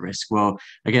life is at risk, well,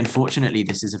 again, fortunately,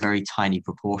 this is a very tiny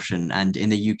proportion. And in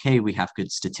the UK, we have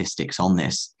good statistics on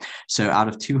this. So out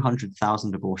of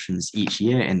 200,000 abortions each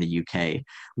year in the UK,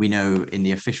 we know in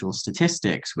the official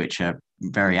statistics, which are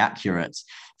very accurate,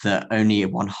 that only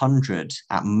 100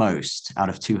 at most out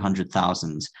of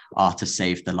 200,000 are to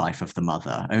save the life of the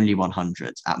mother, only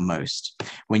 100 at most.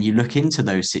 When you look into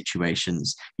those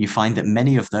situations, you find that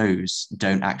many of those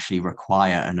don't actually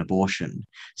require an abortion.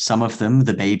 Some of them,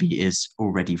 the baby is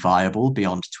already viable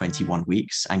beyond 21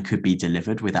 weeks and could be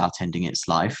delivered without ending its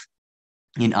life.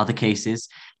 In other cases,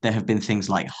 there have been things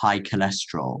like high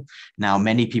cholesterol. Now,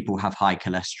 many people have high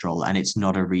cholesterol, and it's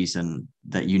not a reason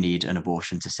that you need an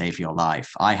abortion to save your life.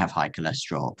 I have high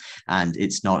cholesterol, and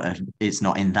it's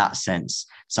not in that sense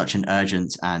such an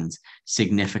urgent and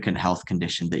significant health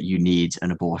condition that you need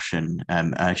an abortion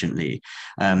urgently.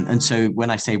 And so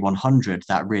when I say 100,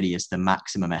 that really is the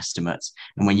maximum estimate.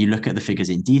 And when you look at the figures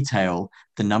in detail,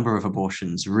 the number of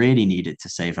abortions really needed to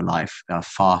save a life are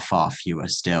far fewer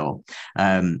still.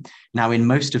 Now, in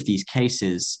most of these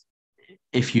cases,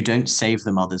 if you don't save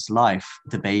the mother's life,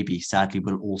 the baby sadly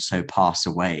will also pass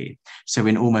away. So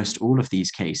in almost all of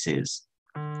these cases,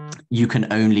 you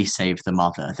can only save the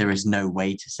mother. There is no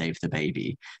way to save the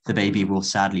baby. The baby will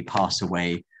sadly pass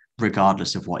away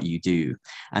regardless of what you do.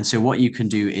 And so what you can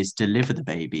do is deliver the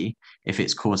baby if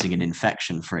it's causing an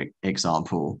infection, for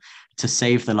example, to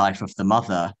save the life of the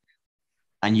mother.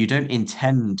 And you don't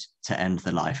intend to end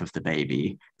the life of the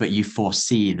baby, but you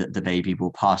foresee that the baby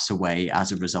will pass away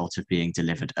as a result of being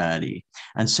delivered early.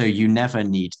 And so you never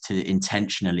need to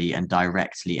intentionally and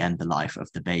directly end the life of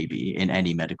the baby in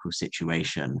any medical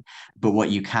situation. But what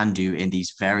you can do in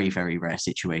these very, very rare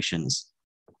situations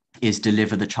is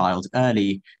deliver the child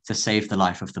early to save the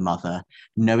life of the mother,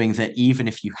 knowing that even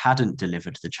if you hadn't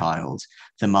delivered the child,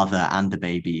 the mother and the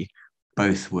baby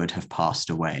both would have passed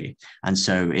away. And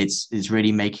so it's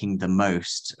really making the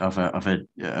most of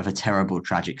a terrible,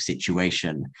 tragic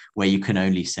situation where you can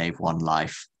only save one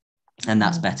life. And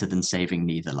that's better than saving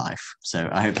neither life. So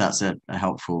I hope that's a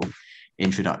helpful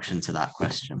introduction to that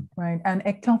question. Right. And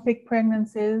ectopic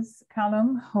pregnancies,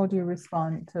 Callum, how do you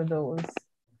respond to those?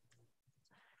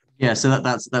 Yeah, so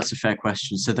that's a fair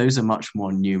question. So those are much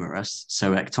more numerous.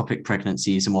 So ectopic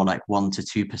pregnancies are more like 1 to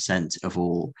 2% of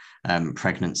all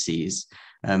pregnancies.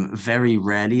 Very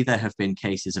rarely there have been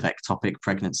cases of ectopic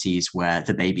pregnancies where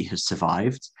the baby has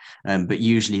survived, but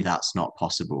usually that's not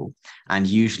possible. And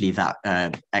usually that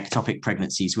ectopic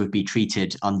pregnancies would be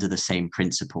treated under the same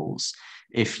principles.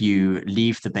 If you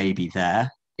leave the baby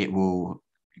there, it will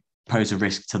pose a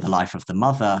risk to the life of the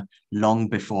mother long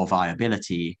before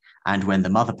viability. And when the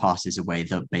mother passes away,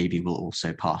 the baby will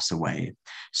also pass away.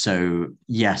 So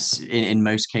yes, in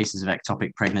most cases of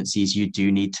ectopic pregnancies, you do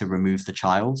need to remove the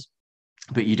child,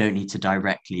 but you don't need to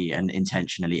directly and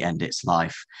intentionally end its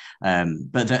life.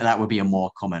 But that would be a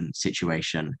more common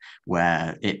situation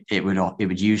where it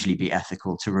would usually be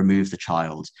ethical to remove the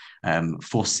child,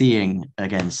 foreseeing,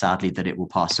 again, sadly, that it will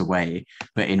pass away,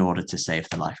 but in order to save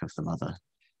the life of the mother.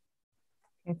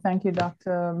 Okay, thank you,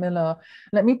 Dr. Miller.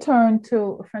 Let me turn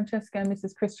to Francesca and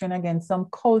Mrs. Christian again, some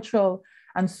cultural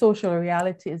and social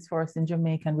realities for us in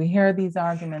Jamaica. And we hear these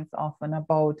arguments often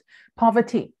about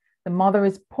poverty. The mother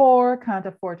is poor, can't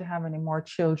afford to have any more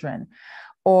children.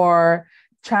 Or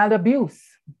child abuse.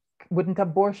 Wouldn't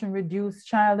abortion reduce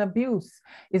child abuse?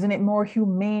 Isn't it more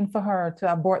humane for her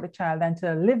to abort the child than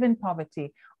to live in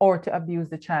poverty or to abuse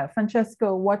the child?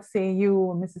 Francesco, what say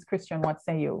you? Mrs. Christian, what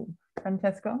say you?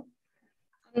 Francesco?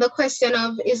 The question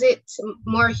of, is it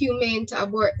more humane to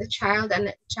abort the child and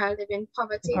let the child live in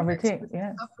poverty and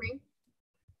yeah. suffering?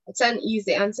 It's an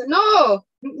easy answer. No,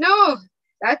 no,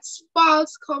 that's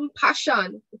false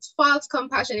compassion. It's false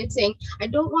compassion. It's saying, I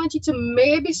don't want you to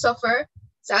maybe suffer,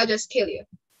 so I'll just kill you.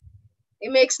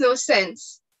 It makes no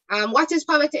sense. What is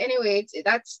poverty anyway?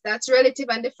 That's relative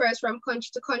and differs from country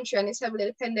to country, and is heavily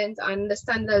dependent on the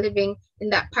standard of living in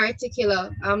that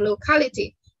particular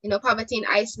locality. You know, poverty in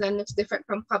Iceland looks different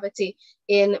from poverty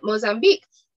in Mozambique.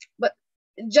 But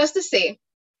just to say,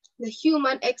 the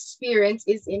human experience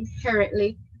is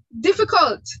inherently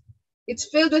difficult. It's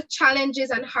filled with challenges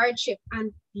and hardship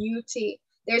and beauty.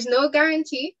 There's no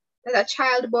guarantee that a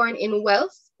child born in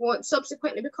wealth won't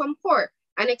subsequently become poor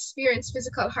and experience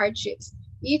physical hardships.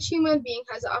 Each human being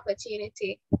has the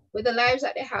opportunity, with the lives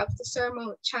that they have, to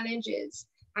surmount challenges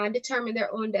and determine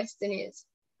their own destinies.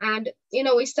 And, you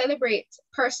know, we celebrate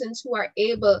persons who are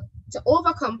able to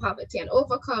overcome poverty and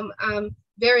overcome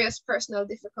various personal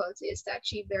difficulties to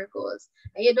achieve their goals.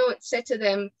 And you don't say to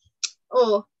them,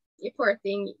 oh, you poor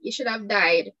thing, you should have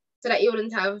died so that you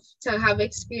wouldn't have to have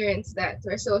experienced that.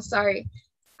 We're so sorry.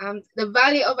 The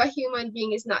value of a human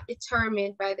being is not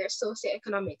determined by their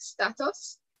socioeconomic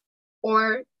status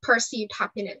or perceived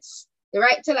happiness. The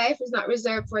right to life is not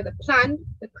reserved for the planned,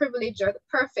 the privileged, or the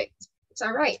perfect. It's a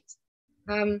right.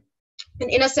 And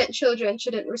innocent children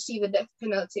shouldn't receive the death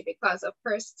penalty because of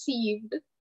perceived,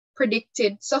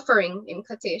 predicted suffering, in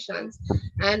quotations.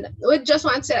 And we just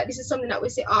want to say that this is something that we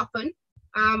say often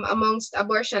amongst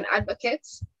abortion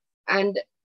advocates, and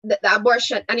the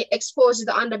abortion, and it exposes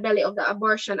the underbelly of the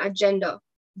abortion agenda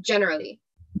generally.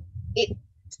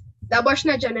 The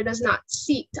abortion agenda does not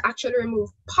seek to actually remove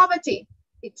poverty.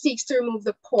 It seeks to remove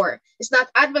the poor. It's not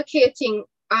advocating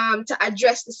to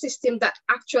address the system that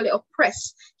actually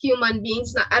oppress human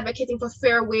beings, not advocating for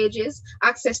fair wages,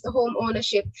 access to home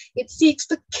ownership. It seeks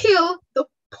to kill the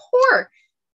poor.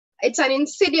 It's an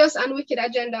insidious and wicked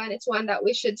agenda, and it's one that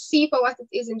we should see for what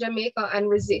it is in Jamaica and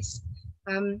resist.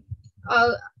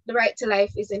 The right to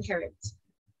life is inherent,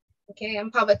 okay?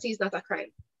 And poverty is not a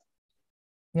crime.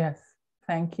 Yes,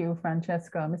 thank you,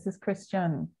 Francesca. Mrs.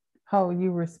 Christian, how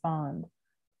you respond,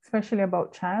 especially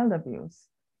about child abuse?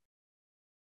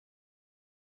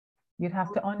 You'd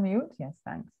have to unmute. Yes,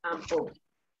 thanks.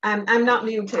 I'm not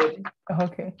muted.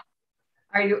 Okay.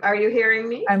 Are you hearing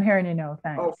me? I'm hearing you now.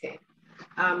 Thanks. Okay.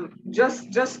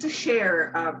 Just to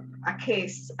share a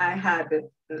case I had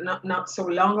not so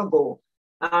long ago.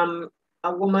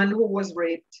 A woman who was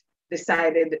raped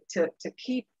decided to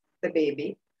keep the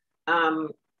baby.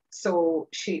 So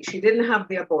she didn't have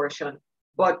the abortion,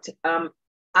 but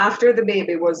after the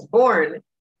baby was born,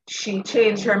 she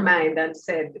changed her mind and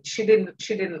said she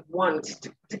didn't want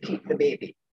to keep the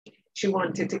baby. She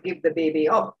wanted to give the baby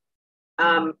up.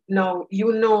 Now,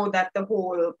 you know that the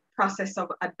whole process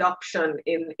of adoption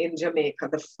in Jamaica,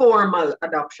 the formal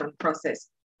adoption process,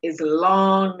 is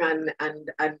long and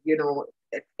you know,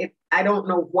 I don't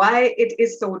know why it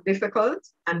is so difficult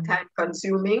and time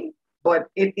consuming, but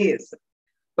it is.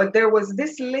 But there was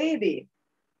this lady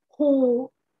who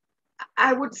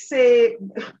I would say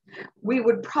we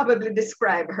would probably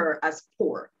describe her as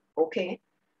poor, okay?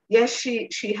 Yes,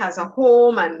 she has a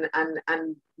home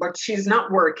but she's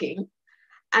not working.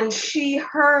 And she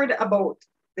heard about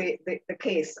the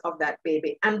case of that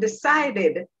baby and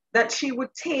decided that she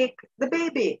would take the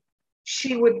baby.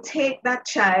 She would take that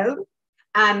child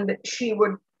and she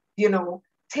would, you know,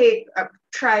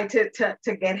 try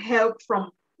to get help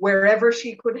from wherever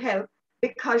she could help,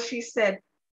 because she said,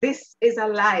 this is a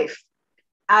life.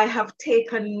 I have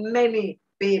taken many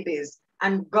babies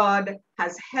and God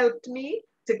has helped me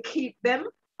to keep them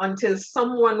until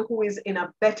someone who is in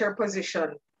a better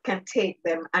position can take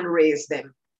them and raise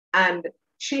them. And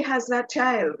she has that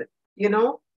child, you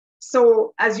know?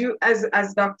 So as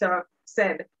Dr.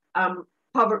 said,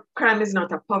 crime is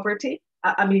not a poverty.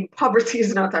 Poverty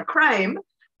is not a crime,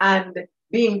 and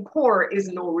being poor is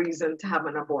no reason to have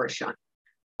an abortion.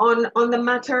 On the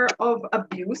matter of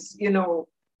abuse, you know,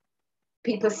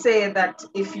 people say that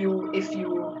if you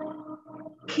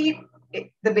keep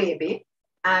the baby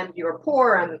and you're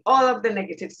poor and all of the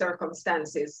negative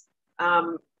circumstances,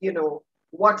 you know,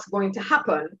 what's going to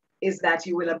happen is that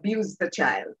you will abuse the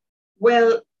child.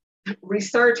 Well,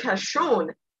 research has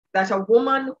shown that a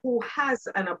woman who has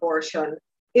an abortion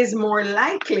is more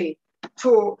likely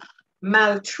to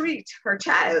maltreat her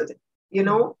child, you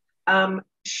know.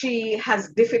 She has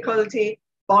difficulty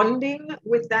bonding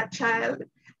with that child.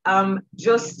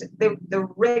 Just the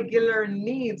regular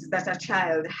needs that a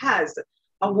child has,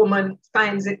 a woman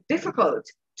finds it difficult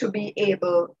to be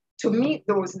able to meet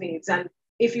those needs. And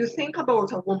if you think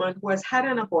about a woman who has had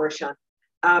an abortion,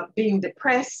 being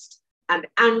depressed and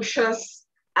anxious,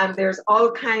 and there's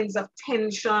all kinds of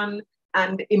tension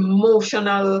and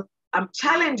emotional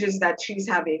challenges that she's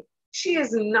having, she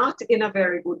is not in a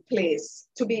very good place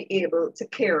to be able to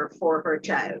care for her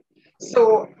child.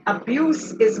 So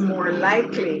abuse is more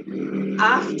likely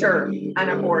after an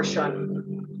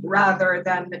abortion rather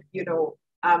than,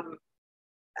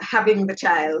 having the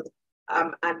child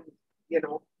and,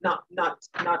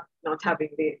 not having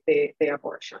the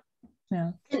abortion.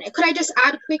 Yeah. And could I just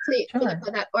add quickly, Sure.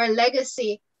 Philippa, that our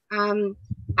legacy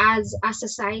as a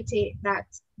society that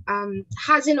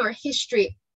has in our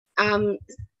history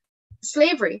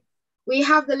slavery. We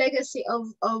have the legacy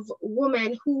of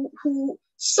women who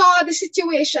saw the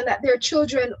situation that their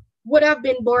children would have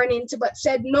been born into, but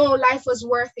said, no, life was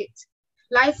worth it.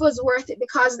 Life was worth it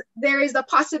because there is the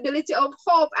possibility of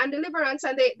hope and deliverance,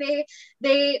 and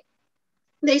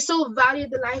they so valued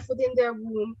the life within their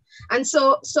womb, and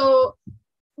so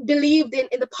believed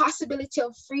in the possibility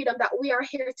of freedom that we are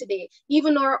here today.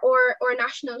 Even our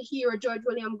national hero, George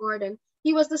William Gordon,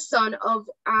 he was the son of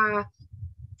a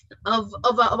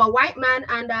white man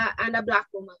and a black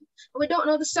woman. We don't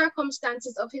know the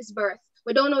circumstances of his birth.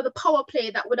 We don't know the power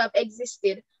play that would have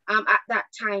existed at that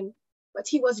time, but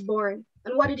he was born.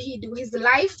 And what did he do? His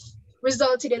life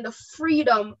resulted in the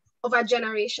freedom of a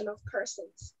generation of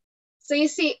persons. So you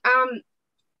see,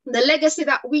 the legacy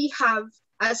that we have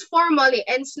as formerly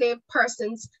enslaved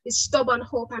persons is stubborn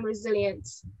hope and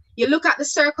resilience. You look at the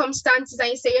circumstances and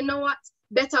you say, you know what?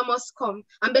 Better must come,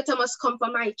 and better must come for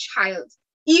my child,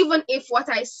 even if what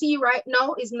I see right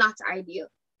now is not ideal.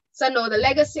 So no, the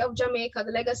legacy of Jamaica,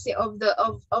 the legacy of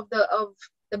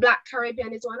the Black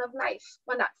Caribbean is one of life,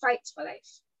 one that fights for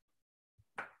life.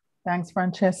 Thanks,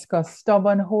 Francesca.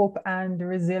 Stubborn hope and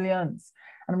resilience.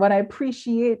 And what I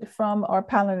appreciate from our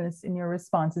panelists in your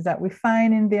response is that we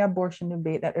find in the abortion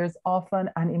debate that there's often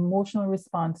an emotional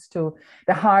response to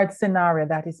the hard scenario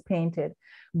that is painted.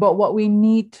 But what we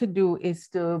need to do is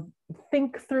to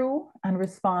think through and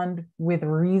respond with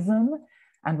reason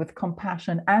and with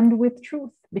compassion and with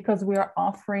truth, because we are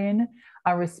offering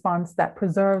a response that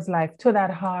preserves life to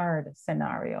that hard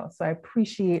scenario. So I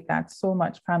appreciate that so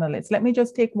much, panelists. Let me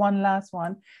just take one last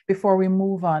one before we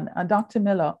move on. Dr.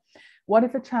 Miller, what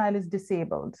if a child is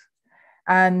disabled?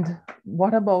 And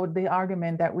what about the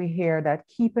argument that we hear that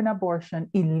keeping abortion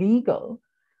illegal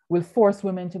will force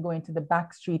women to go into the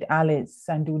backstreet alleys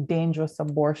and do dangerous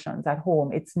abortions at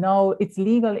home? It's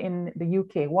legal in the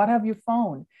UK. What have you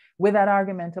found with that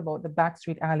argument about the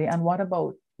backstreet alley? And what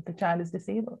about if the child is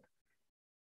disabled?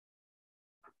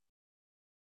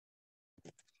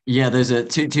 Yeah, those are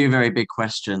two very big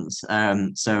questions.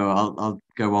 So I'll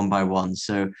go one by one.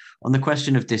 So on the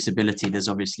question of disability, there's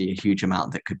obviously a huge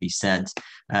amount that could be said.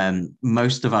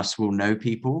 Most of us will know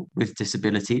people with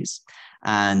disabilities,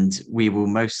 and we will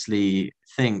mostly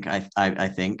think, I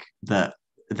think, that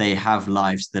they have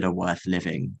lives that are worth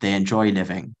living. They enjoy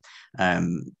living.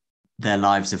 Their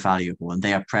lives are valuable and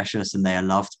they are precious and they are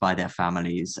loved by their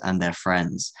families and their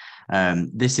friends.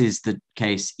 This is the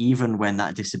case even when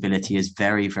that disability is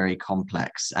very, very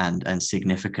complex and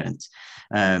significant.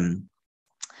 And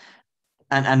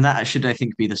that should, I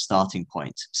think, be the starting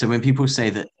point. So when people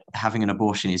say that having an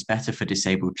abortion is better for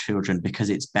disabled children because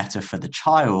it's better for the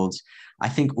child, I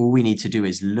think all we need to do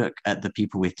is look at the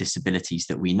people with disabilities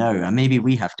that we know. And maybe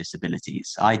we have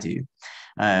disabilities, I do.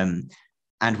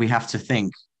 And we have to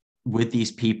think, would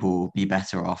these people be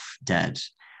better off dead?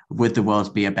 Would the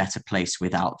world be a better place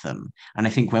without them? And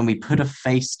I think when we put a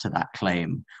face to that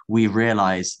claim, we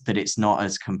realize that it's not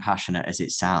as compassionate as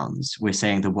it sounds. We're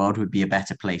saying the world would be a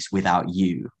better place without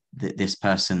you, this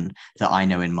person that I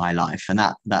know in my life. And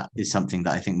that is something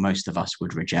that I think most of us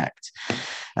would reject.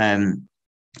 In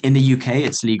the UK,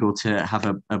 it's legal to have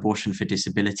an abortion for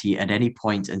disability at any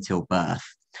point until birth.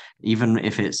 Even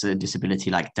if it's a disability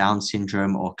like Down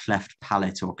syndrome or cleft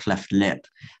palate or cleft lip,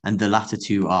 and the latter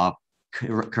two are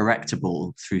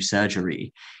correctable through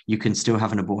surgery, you can still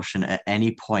have an abortion at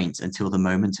any point until the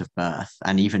moment of birth,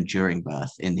 and even during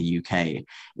birth in the UK,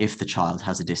 if the child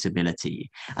has a disability.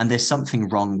 And there's something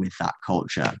wrong with that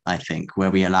culture, I think,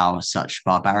 where we allow such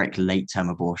barbaric late-term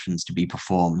abortions to be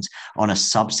performed on a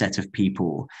subset of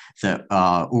people that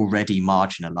are already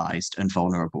marginalized and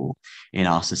vulnerable in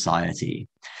our society.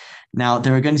 Now,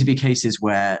 there are going to be cases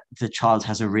where the child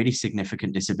has a really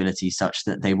significant disability such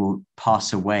that they will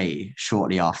pass away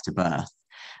shortly after birth.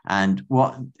 And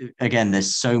again,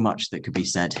 there's so much that could be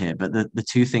said here, but the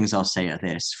two things I'll say are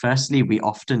this. Firstly, we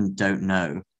often don't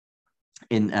know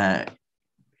in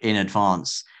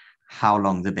advance how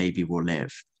long the baby will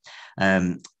live.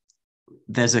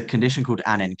 there's a condition called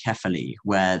anencephaly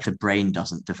where the brain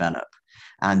doesn't develop.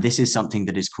 And this is something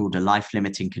that is called a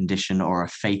life-limiting condition or a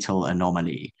fatal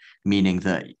anomaly, meaning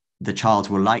that the child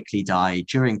will likely die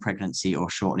during pregnancy or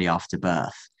shortly after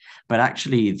birth. But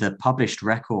actually, the published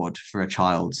record for a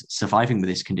child surviving with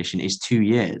this condition is 2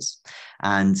 years.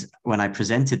 And when I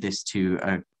presented this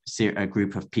to a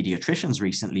group of pediatricians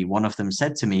recently, one of them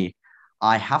said to me,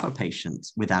 I have a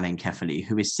patient with anencephaly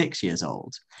who is 6 years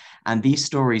old. And these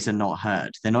stories are not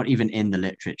heard. They're not even in the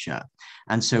literature.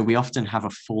 And so we often have a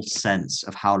false sense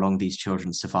of how long these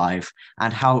children survive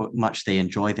and how much they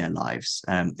enjoy their lives.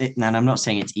 And I'm not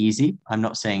saying it's easy. I'm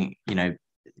not saying,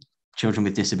 children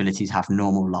with disabilities have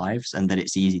normal lives and that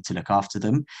it's easy to look after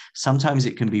them. Sometimes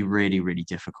it can be really, really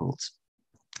difficult.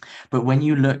 But when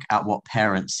you look at what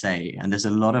parents say, and there's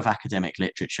a lot of academic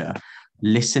literature,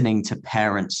 listening to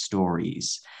parents'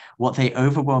 stories, what they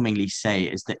overwhelmingly say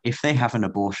is that if they have an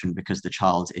abortion because the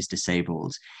child is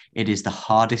disabled, it is the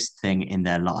hardest thing in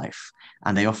their life.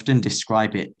 And they often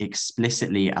describe it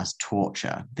explicitly as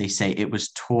torture. They say it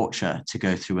was torture to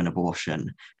go through an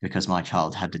abortion because my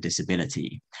child had a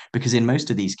disability. Because in most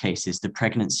of these cases, the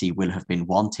pregnancy will have been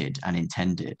wanted and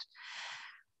intended.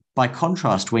 By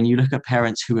contrast, when you look at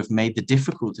parents who have made the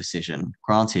difficult decision,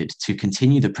 granted, to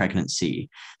continue the pregnancy,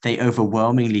 they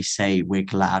overwhelmingly say, we're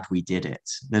glad we did it.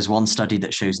 There's one study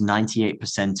that shows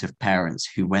 98% of parents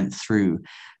who went through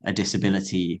a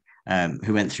disability,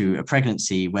 who went through a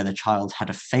pregnancy where the child had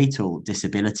a fatal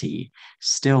disability,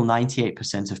 still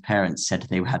 98% of parents said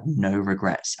they had no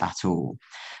regrets at all.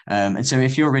 And so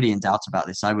if you're really in doubt about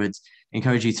this, I would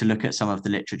encourage you to look at some of the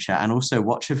literature and also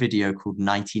watch a video called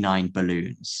 99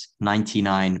 Balloons.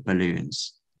 99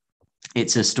 Balloons.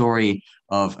 It's a story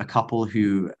of a couple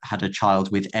who had a child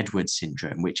with Edwards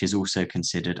syndrome, which is also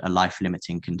considered a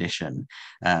life-limiting condition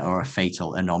or a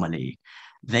fatal anomaly.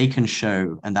 They can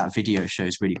show, and that video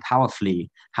shows really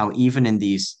powerfully, how even in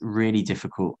these really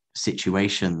difficult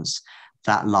situations,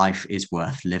 that life is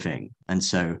worth living. And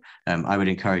so I would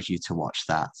encourage you to watch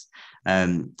that.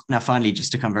 Now, finally,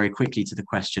 just to come very quickly to the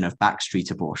question of backstreet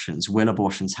abortions, will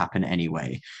abortions happen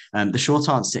anyway? The short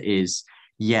answer is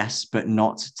yes, but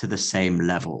not to the same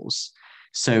levels.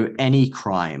 So any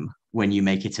crime, when you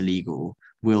make it illegal,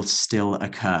 will still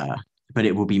occur, but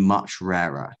it will be much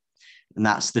rarer. And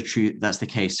that's the truth. That's the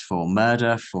case for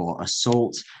murder, for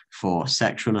assault, for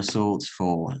sexual assault,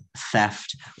 for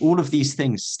theft. All of these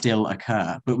things still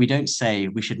occur, but we don't say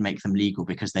we should make them legal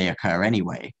because they occur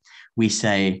anyway. We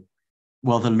say,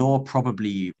 well, the law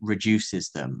probably reduces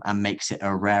them and makes it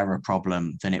a rarer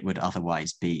problem than it would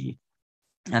otherwise be.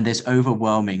 And there's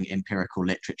overwhelming empirical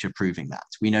literature proving that.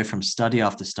 We know from study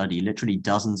after study, literally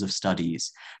dozens of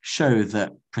studies show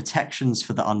that protections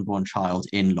for the unborn child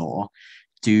in law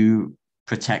do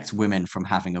protect women from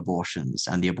having abortions,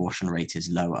 and the abortion rate is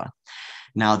lower.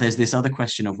 Now, there's this other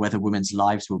question of whether women's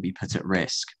lives will be put at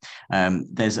risk.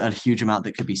 There's a huge amount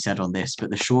that could be said on this, but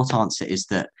the short answer is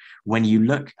that when you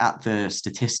look at the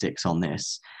statistics on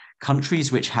this,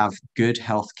 countries which have good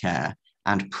healthcare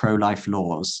and pro-life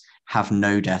laws have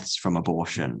no deaths from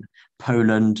abortion.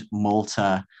 Poland,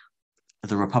 Malta,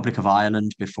 the Republic of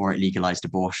Ireland before it legalized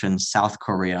abortion, South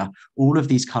Korea, all of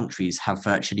these countries have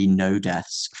virtually no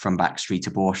deaths from backstreet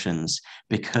abortions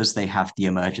because they have the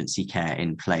emergency care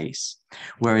in place.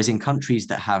 Whereas in countries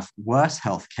that have worse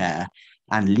healthcare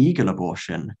and legal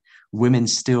abortion, women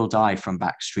still die from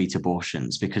backstreet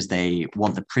abortions because they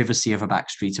want the privacy of a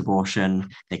backstreet abortion,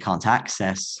 they can't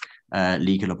access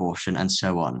legal abortion, and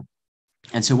so on.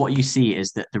 And so what you see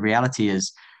is that the reality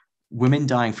is women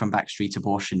dying from backstreet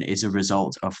abortion is a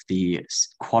result of the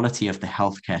quality of the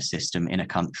healthcare system in a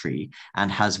country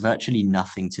and has virtually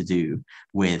nothing to do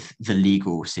with the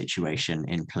legal situation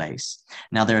in place.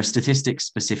 Now, there are statistics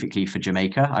specifically for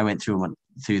Jamaica. I went through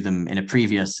them in a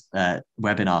previous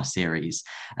webinar series.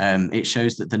 It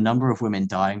shows that the number of women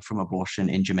dying from abortion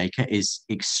in Jamaica is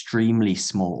extremely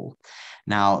small.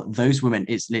 Now, those women,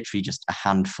 it's literally just a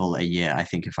handful a year, I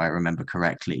think, if I remember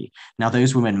correctly. Now,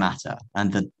 those women matter,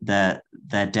 and their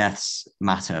deaths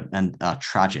matter and are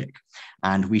tragic.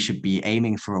 And we should be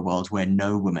aiming for a world where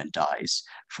no woman dies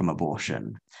from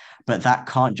abortion. But that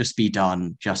can't just be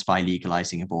done just by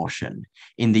legalizing abortion.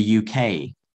 In the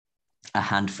UK, a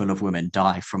handful of women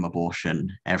die from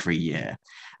abortion every year.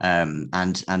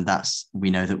 And that's, we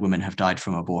know that women have died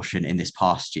from abortion in this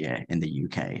past year in the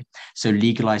UK. So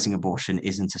legalizing abortion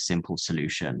isn't a simple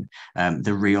solution.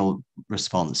 The real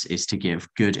response is to give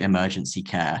good emergency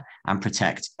care and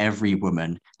protect every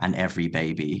woman and every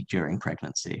baby during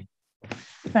pregnancy.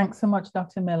 Thanks so much,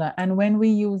 Dr. Miller. And when we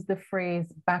use the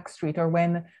phrase backstreet, or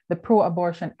when the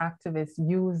pro-abortion activists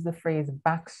use the phrase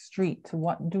backstreet,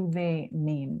 what do they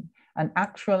mean? An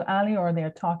actual alley, or they're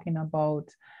talking about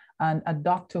a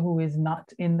doctor who is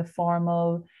not in the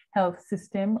formal health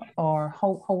system, or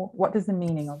what is the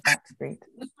meaning of backstreet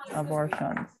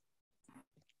abortions?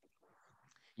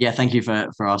 Yeah, thank you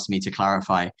for asking me to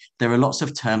clarify. There are lots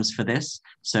of terms for this.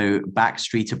 So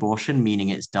backstreet abortion, meaning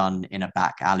it's done in a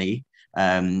back alley.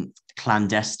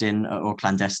 Clandestine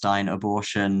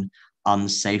abortion,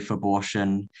 unsafe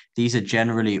abortion. These are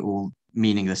generally all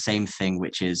meaning the same thing,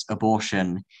 which is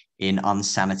abortion in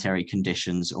unsanitary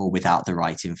conditions or without the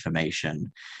right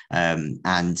information.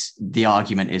 And the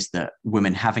argument is that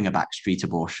women having a backstreet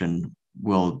abortion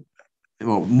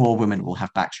more women will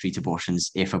have backstreet abortions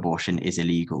if abortion is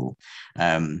illegal.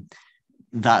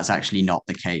 That's actually not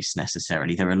the case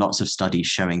necessarily. There are lots of studies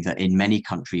showing that in many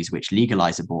countries which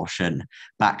legalize abortion,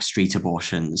 backstreet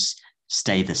abortions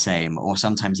stay the same or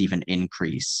sometimes even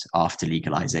increase after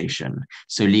legalization.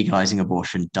 So legalizing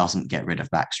abortion doesn't get rid of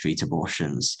backstreet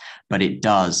abortions, but it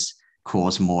does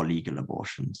cause more legal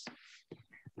abortions.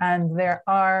 And there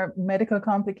are medical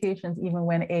complications even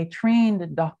when a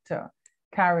trained doctor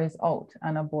carries out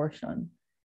an abortion,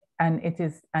 and it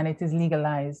is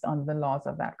legalized under the laws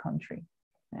of that country.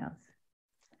 Yes.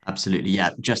 Absolutely.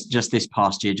 Yeah. Just this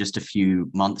past year, just a few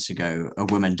months ago, a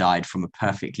woman died from a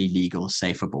perfectly legal,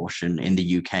 safe abortion in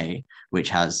the UK, which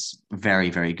has very,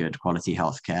 very good quality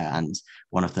healthcare and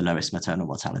one of the lowest maternal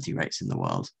mortality rates in the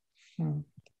world.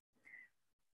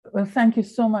 Well, thank you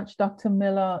so much, Dr.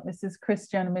 Miller, Mrs.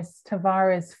 Christian, Ms.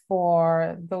 Tavares,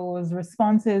 for those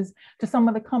responses to some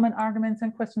of the common arguments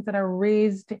and questions that are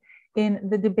raised in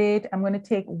the debate. I'm going to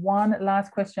take one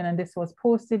last question, and this was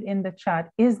posted in the chat.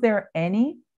 Is there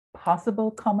any possible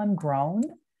common ground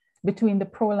between the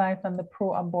pro-life and the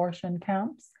pro-abortion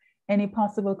camps? Any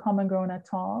possible common ground at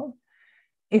all?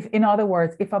 In other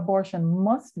words, if abortion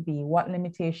must be, what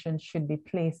limitations should be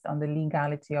placed on the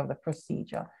legality of the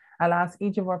procedure? I'll ask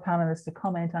each of our panelists to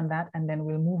comment on that, and then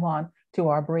we'll move on to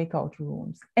our breakout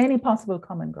rooms. Any possible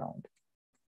common ground?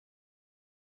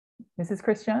 Mrs.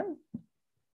 Christian?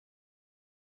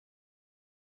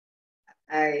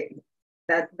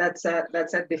 That's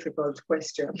a difficult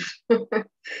question.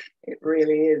 It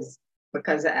really is,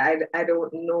 because I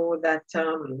don't know that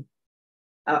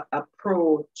a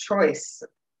pro-choice,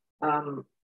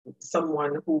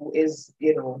 someone who is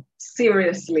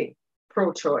seriously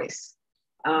pro-choice,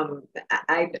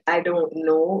 I don't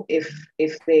know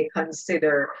if they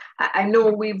consider. I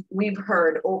know we've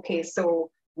heard, okay, so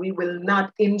we will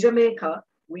not, in Jamaica,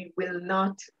 we will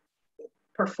not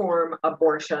perform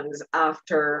abortions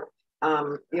after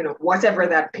whatever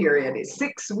that period is,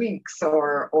 6 weeks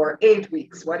or 8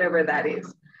 weeks, whatever that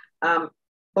is.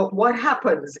 But what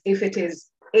happens if it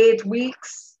is 8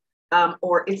 weeks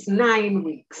or it's 9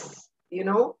 weeks?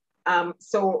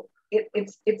 So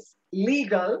it's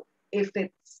legal if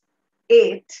it's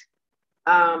 8,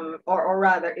 or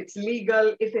rather, it's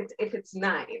legal if it's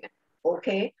 9.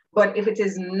 Okay, but if it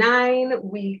is 9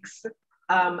 weeks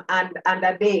and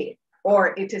a day,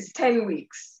 or it is 10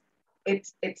 weeks,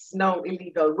 it's now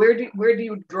illegal. Where do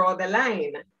you draw the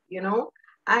line?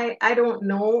 I don't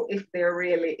know if there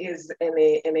really is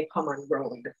any common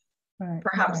ground. Right,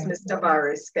 perhaps right. Mr.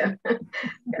 Tavares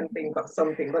can think of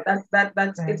something, but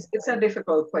that's right. It's a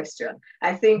difficult question.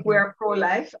 I think we're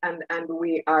pro-life and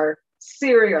we are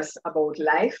serious about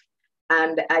life,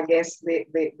 and I guess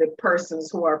the persons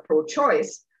who are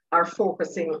pro-choice are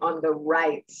focusing on the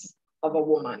rights of a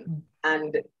woman,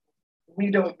 and we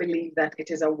don't believe that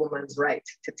it is a woman's right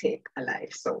to take a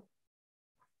life. So,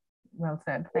 well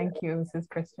said. Thank you, Mrs.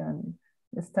 Christian.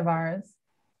 Ms. Tavares.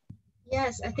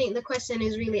 Yes, I think the question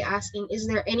is really asking, is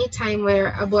there any time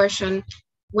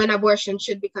when abortion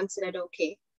should be considered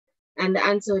okay? And the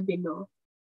answer would be no.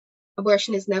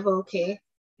 Abortion is never okay,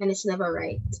 and it's never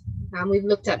right. We've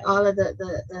looked at all of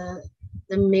the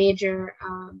major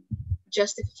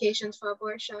justifications for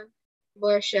abortion.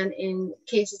 Abortion in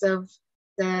cases of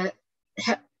the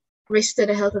risk to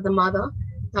the health of the mother.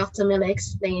 Dr. Miller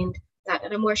explained that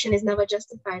an abortion is never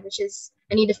justified,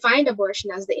 and he defined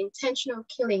abortion as the intentional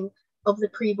killing of the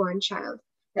preborn child.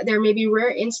 That there may be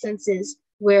rare instances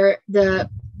where the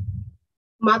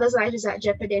mother's life is at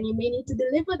jeopardy and you may need to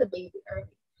deliver the baby early,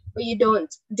 but you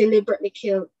don't deliberately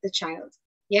kill the child.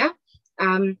 Yeah.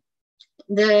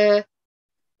 The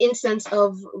instance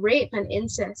of rape and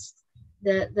incest,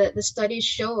 the studies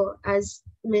show, as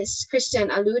Ms.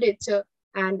 Christian alluded to,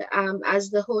 and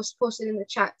as the host posted in the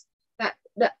chat, that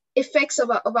the effects of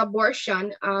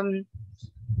abortion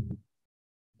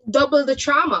double the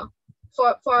trauma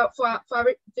for a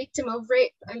victim of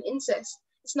rape and incest.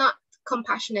 It's not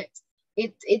compassionate.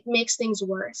 It makes things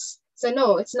worse. So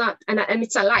no, it's not, and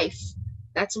it's a life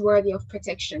that's worthy of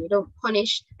protection. You don't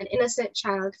punish an innocent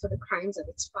child for the crimes of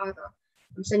its father.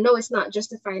 So no, it's not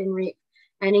justified in rape.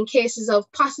 And in cases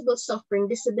of possible suffering,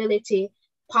 disability,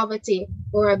 poverty,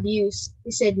 or abuse,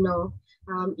 we said no.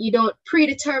 You don't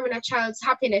predetermine a child's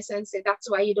happiness and say that's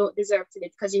why you don't deserve to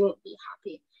live because you won't be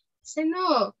happy. Say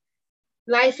no.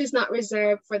 Life is not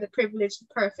reserved for the privileged, the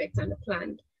perfect, and the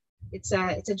planned. It's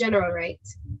a general right,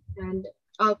 and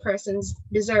all persons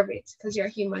deserve it because you're a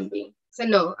human being. So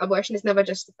no, abortion is never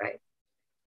justified.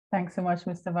 Thanks so much,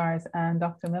 Mr. Vars. And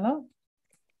Dr. Miller?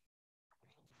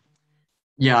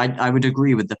 Yeah, I would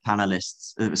agree with the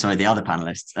panelists, the other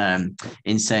panelists,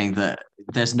 in saying that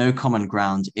there's no common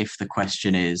ground if the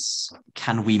question is,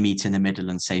 can we meet in the middle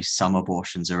and say some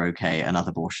abortions are okay and other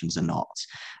abortions are not?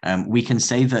 We can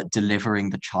say that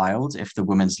delivering the child, if the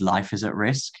woman's life is at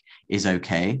risk, is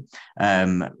okay,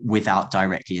 without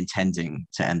directly intending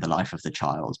to end the life of the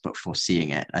child, but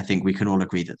foreseeing it. I think we can all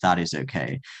agree that that is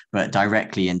okay, but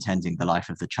directly intending the life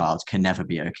of the child can never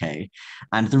be okay.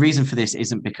 And the reason for this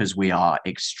isn't because we are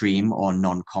extreme or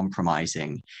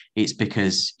non-compromising. It's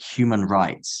because human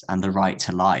rights and the right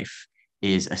to life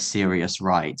is a serious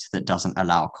right that doesn't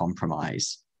allow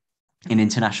compromise. In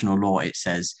international law, it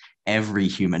says every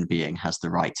human being has the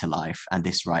right to life, and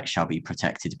this right shall be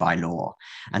protected by law.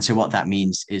 And so what that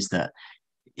means is that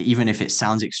even if it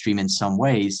sounds extreme in some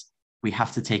ways, we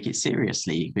have to take it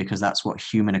seriously, because that's what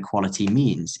human equality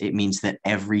means. It means that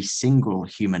every single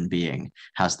human being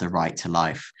has the right to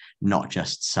life, not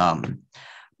just some.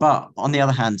 But on the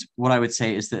other hand, what I would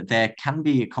say is that there can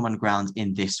be a common ground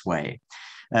in this way.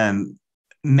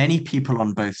 Many people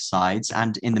on both sides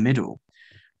and in the middle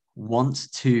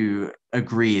want to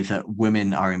agree that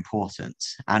women are important.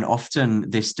 And often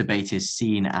this debate is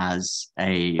seen as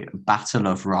a battle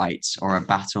of rights or a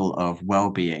battle of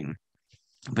well-being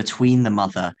between the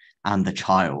mother and the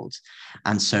child.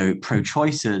 And so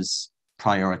pro-choicers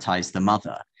prioritize the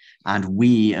mother, and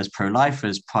we as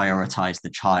pro-lifers prioritize the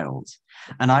child.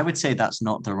 And I would say that's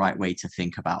not the right way to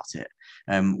think about it.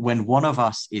 When one of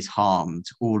us is harmed,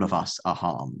 all of us are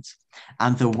harmed.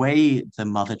 And the way the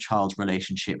mother-child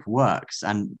relationship works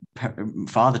and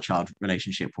father-child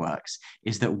relationship works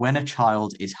is that when a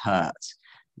child is hurt,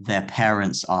 their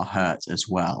parents are hurt as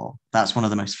well. That's one of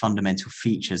the most fundamental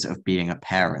features of being a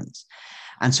parent.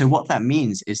 And so what that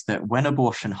means is that when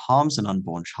abortion harms an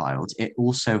unborn child, it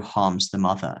also harms the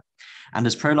mother. And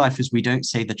as pro-lifers, we don't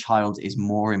say the child is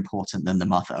more important than the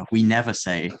mother. We never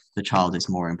say the child is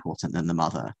more important than the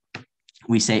mother.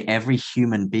 We say every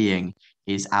human being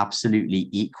is absolutely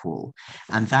equal.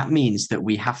 And that means that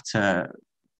we have to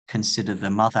consider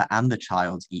the mother and the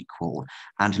child equal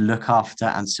and look after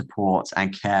and support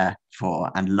and care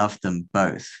for and love them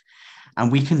both.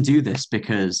 And we can do this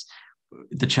because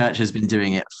the church has been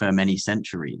doing it for many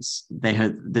centuries.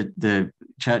 The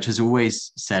church has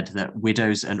always said that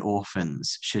widows and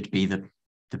orphans should be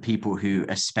the people who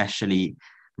especially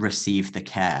receive the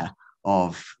care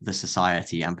of the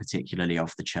society and particularly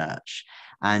of the church.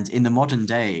 And in the modern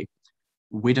day,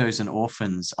 widows and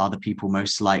orphans are the people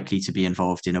most likely to be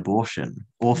involved in abortion.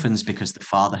 Orphans because the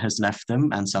father has left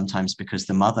them, and sometimes because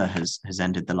the mother has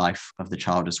ended the life of the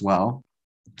child as well.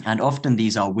 And often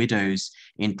these are widows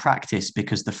in practice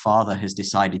because the father has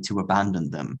decided to abandon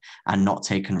them and not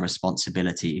taken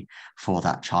responsibility for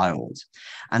that child.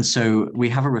 And so we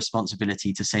have a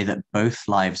responsibility to say that both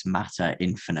lives matter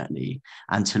infinitely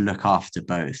and to look after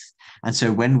both. And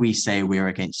so when we say we're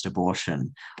against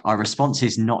abortion, our response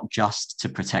is not just to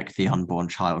protect the unborn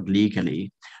child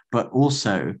legally, but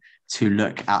also to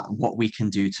look at what we can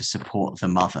do to support the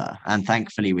mother. And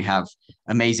thankfully, we have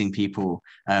amazing people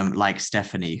like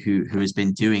Stephanie, who has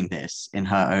been doing this in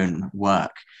her own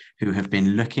work, who have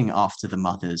been looking after the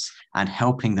mothers and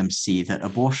helping them see that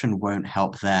abortion won't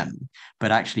help them,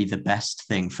 but actually the best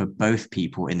thing for both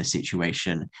people in the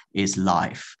situation is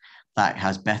life. That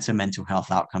has better mental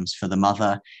health outcomes for the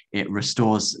mother, it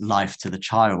restores life to the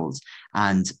child,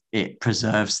 and it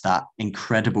preserves that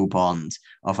incredible bond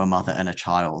of a mother and a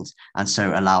child, and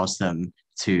so allows them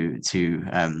to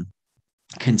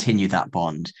continue that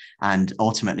bond. And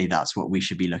ultimately, that's what we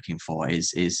should be looking for,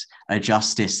 is a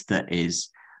justice that is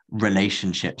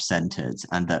relationship centered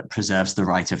and that preserves the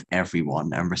right of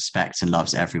everyone and respects and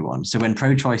loves everyone. So when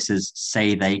pro-choicers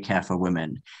say they care for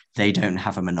women, they don't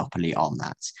have a monopoly on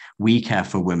that. We care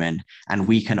for women, and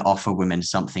we can offer women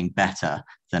something better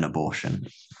than abortion.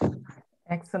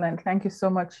 Excellent. Thank you so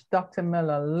much, Dr.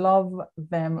 Miller. Love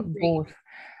them both.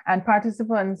 And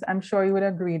participants, I'm sure you would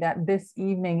agree that this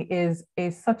evening is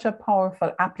such a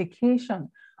powerful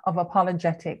application of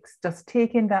apologetics, just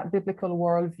taking that biblical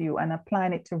worldview and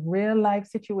applying it to real life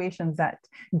situations that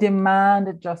demand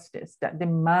justice, that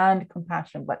demand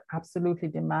compassion, but absolutely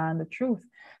demand the truth.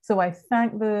 So I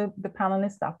thank the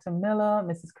panelists, Dr. Miller,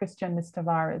 Mrs. Christian, Ms.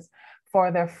 Tavares,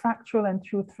 for their factual and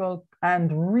truthful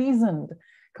and reasoned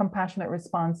compassionate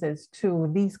responses to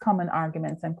these common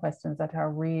arguments and questions that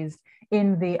are raised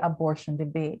in the abortion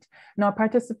debate. Now,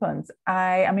 participants,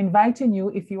 I am inviting you,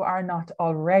 if you are not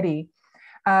already,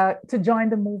 to join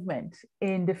the movement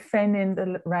in defending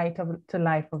the right to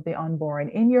life of the unborn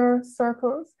in your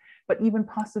circles, but even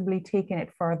possibly taking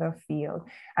it further afield.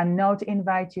 And now to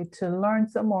invite you to learn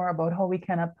some more about how we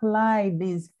can apply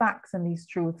these facts and these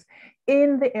truths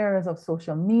in the areas of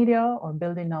social media or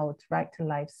building out right to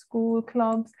life school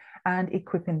clubs and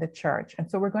equipping the church. And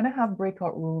so we're going to have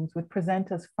breakout rooms with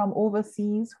presenters from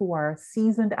overseas who are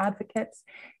seasoned advocates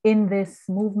in this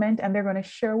movement, and they're going to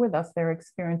share with us their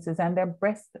experiences and their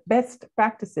best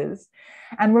practices.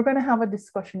 And we're going to have a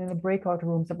discussion in the breakout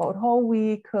rooms about how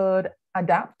we could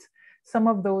adapt some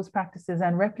of those practices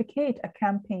and replicate a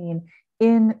campaign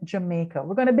in Jamaica.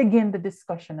 We're going to begin the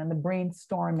discussion and the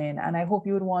brainstorming, and I hope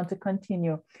you would want to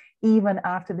continue even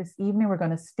after this evening. We're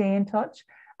going to stay in touch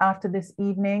after this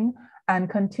evening and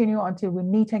continue until we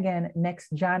meet again next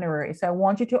January. So I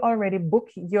want you to already book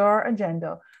your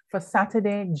agenda for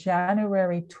Saturday,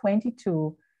 January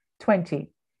 22,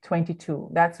 2022.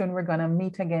 That's when we're going to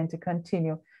meet again to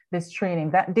continue this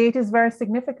training. That date is very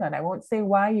significant. I won't say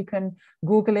why. You can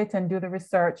Google it and do the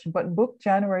research, but book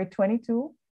January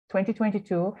 22,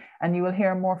 2022, and you will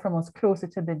hear more from us closer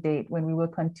to the date when we will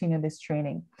continue this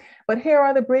training. But here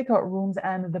are the breakout rooms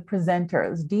and the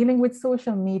presenters. Dealing with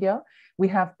social media, we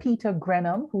have Peter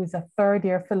Grenham, who is a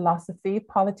third-year philosophy,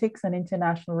 politics, and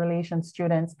international relations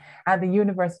student at the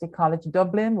University College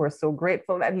Dublin. We're so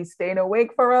grateful that he's staying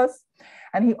awake for us.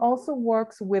 And he also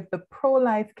works with the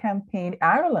Pro-Life Campaign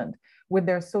Ireland with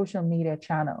their social media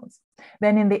channels.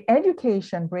 Then in the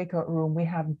education breakout room, we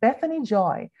have Bethany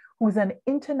Joy, who's an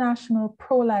international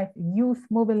pro-life youth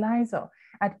mobilizer.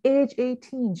 At age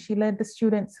 18, she led the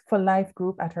Students for Life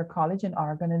group at her college in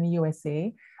Oregon in the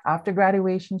USA. After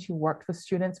graduation, she worked for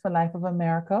Students for Life of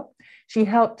America. She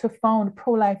helped to found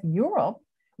Pro-Life Europe,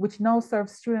 which now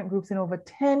serves student groups in over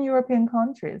 10 European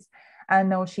countries. And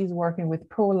now she's working with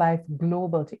Pro-Life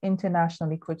Global to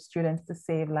internationally equip students to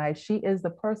save lives. She is the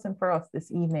person for us this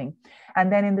evening.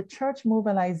 And then in the church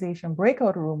mobilization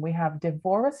breakout room, we have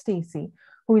Devorah Stacy,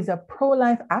 who is a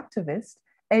pro-life activist,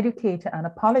 educator, and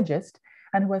apologist,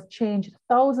 and who has changed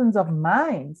thousands of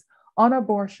minds on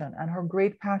abortion. And her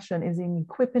great passion is in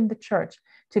equipping the church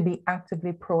to be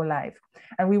actively pro-life.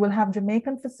 And we will have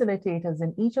Jamaican facilitators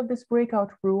in each of this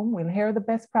breakout room. We'll hear the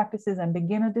best practices and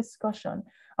begin a discussion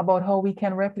about how we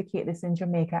can replicate this in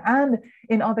Jamaica and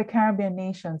in other Caribbean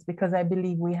nations, because I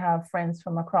believe we have friends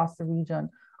from across the region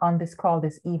on this call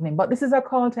this evening. But this is a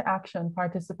call to action,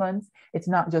 participants. It's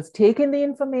not just taking the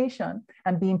information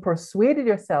and being persuaded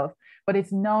yourself, but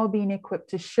it's now being equipped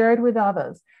to share it with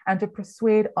others and to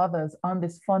persuade others on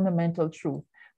this fundamental truth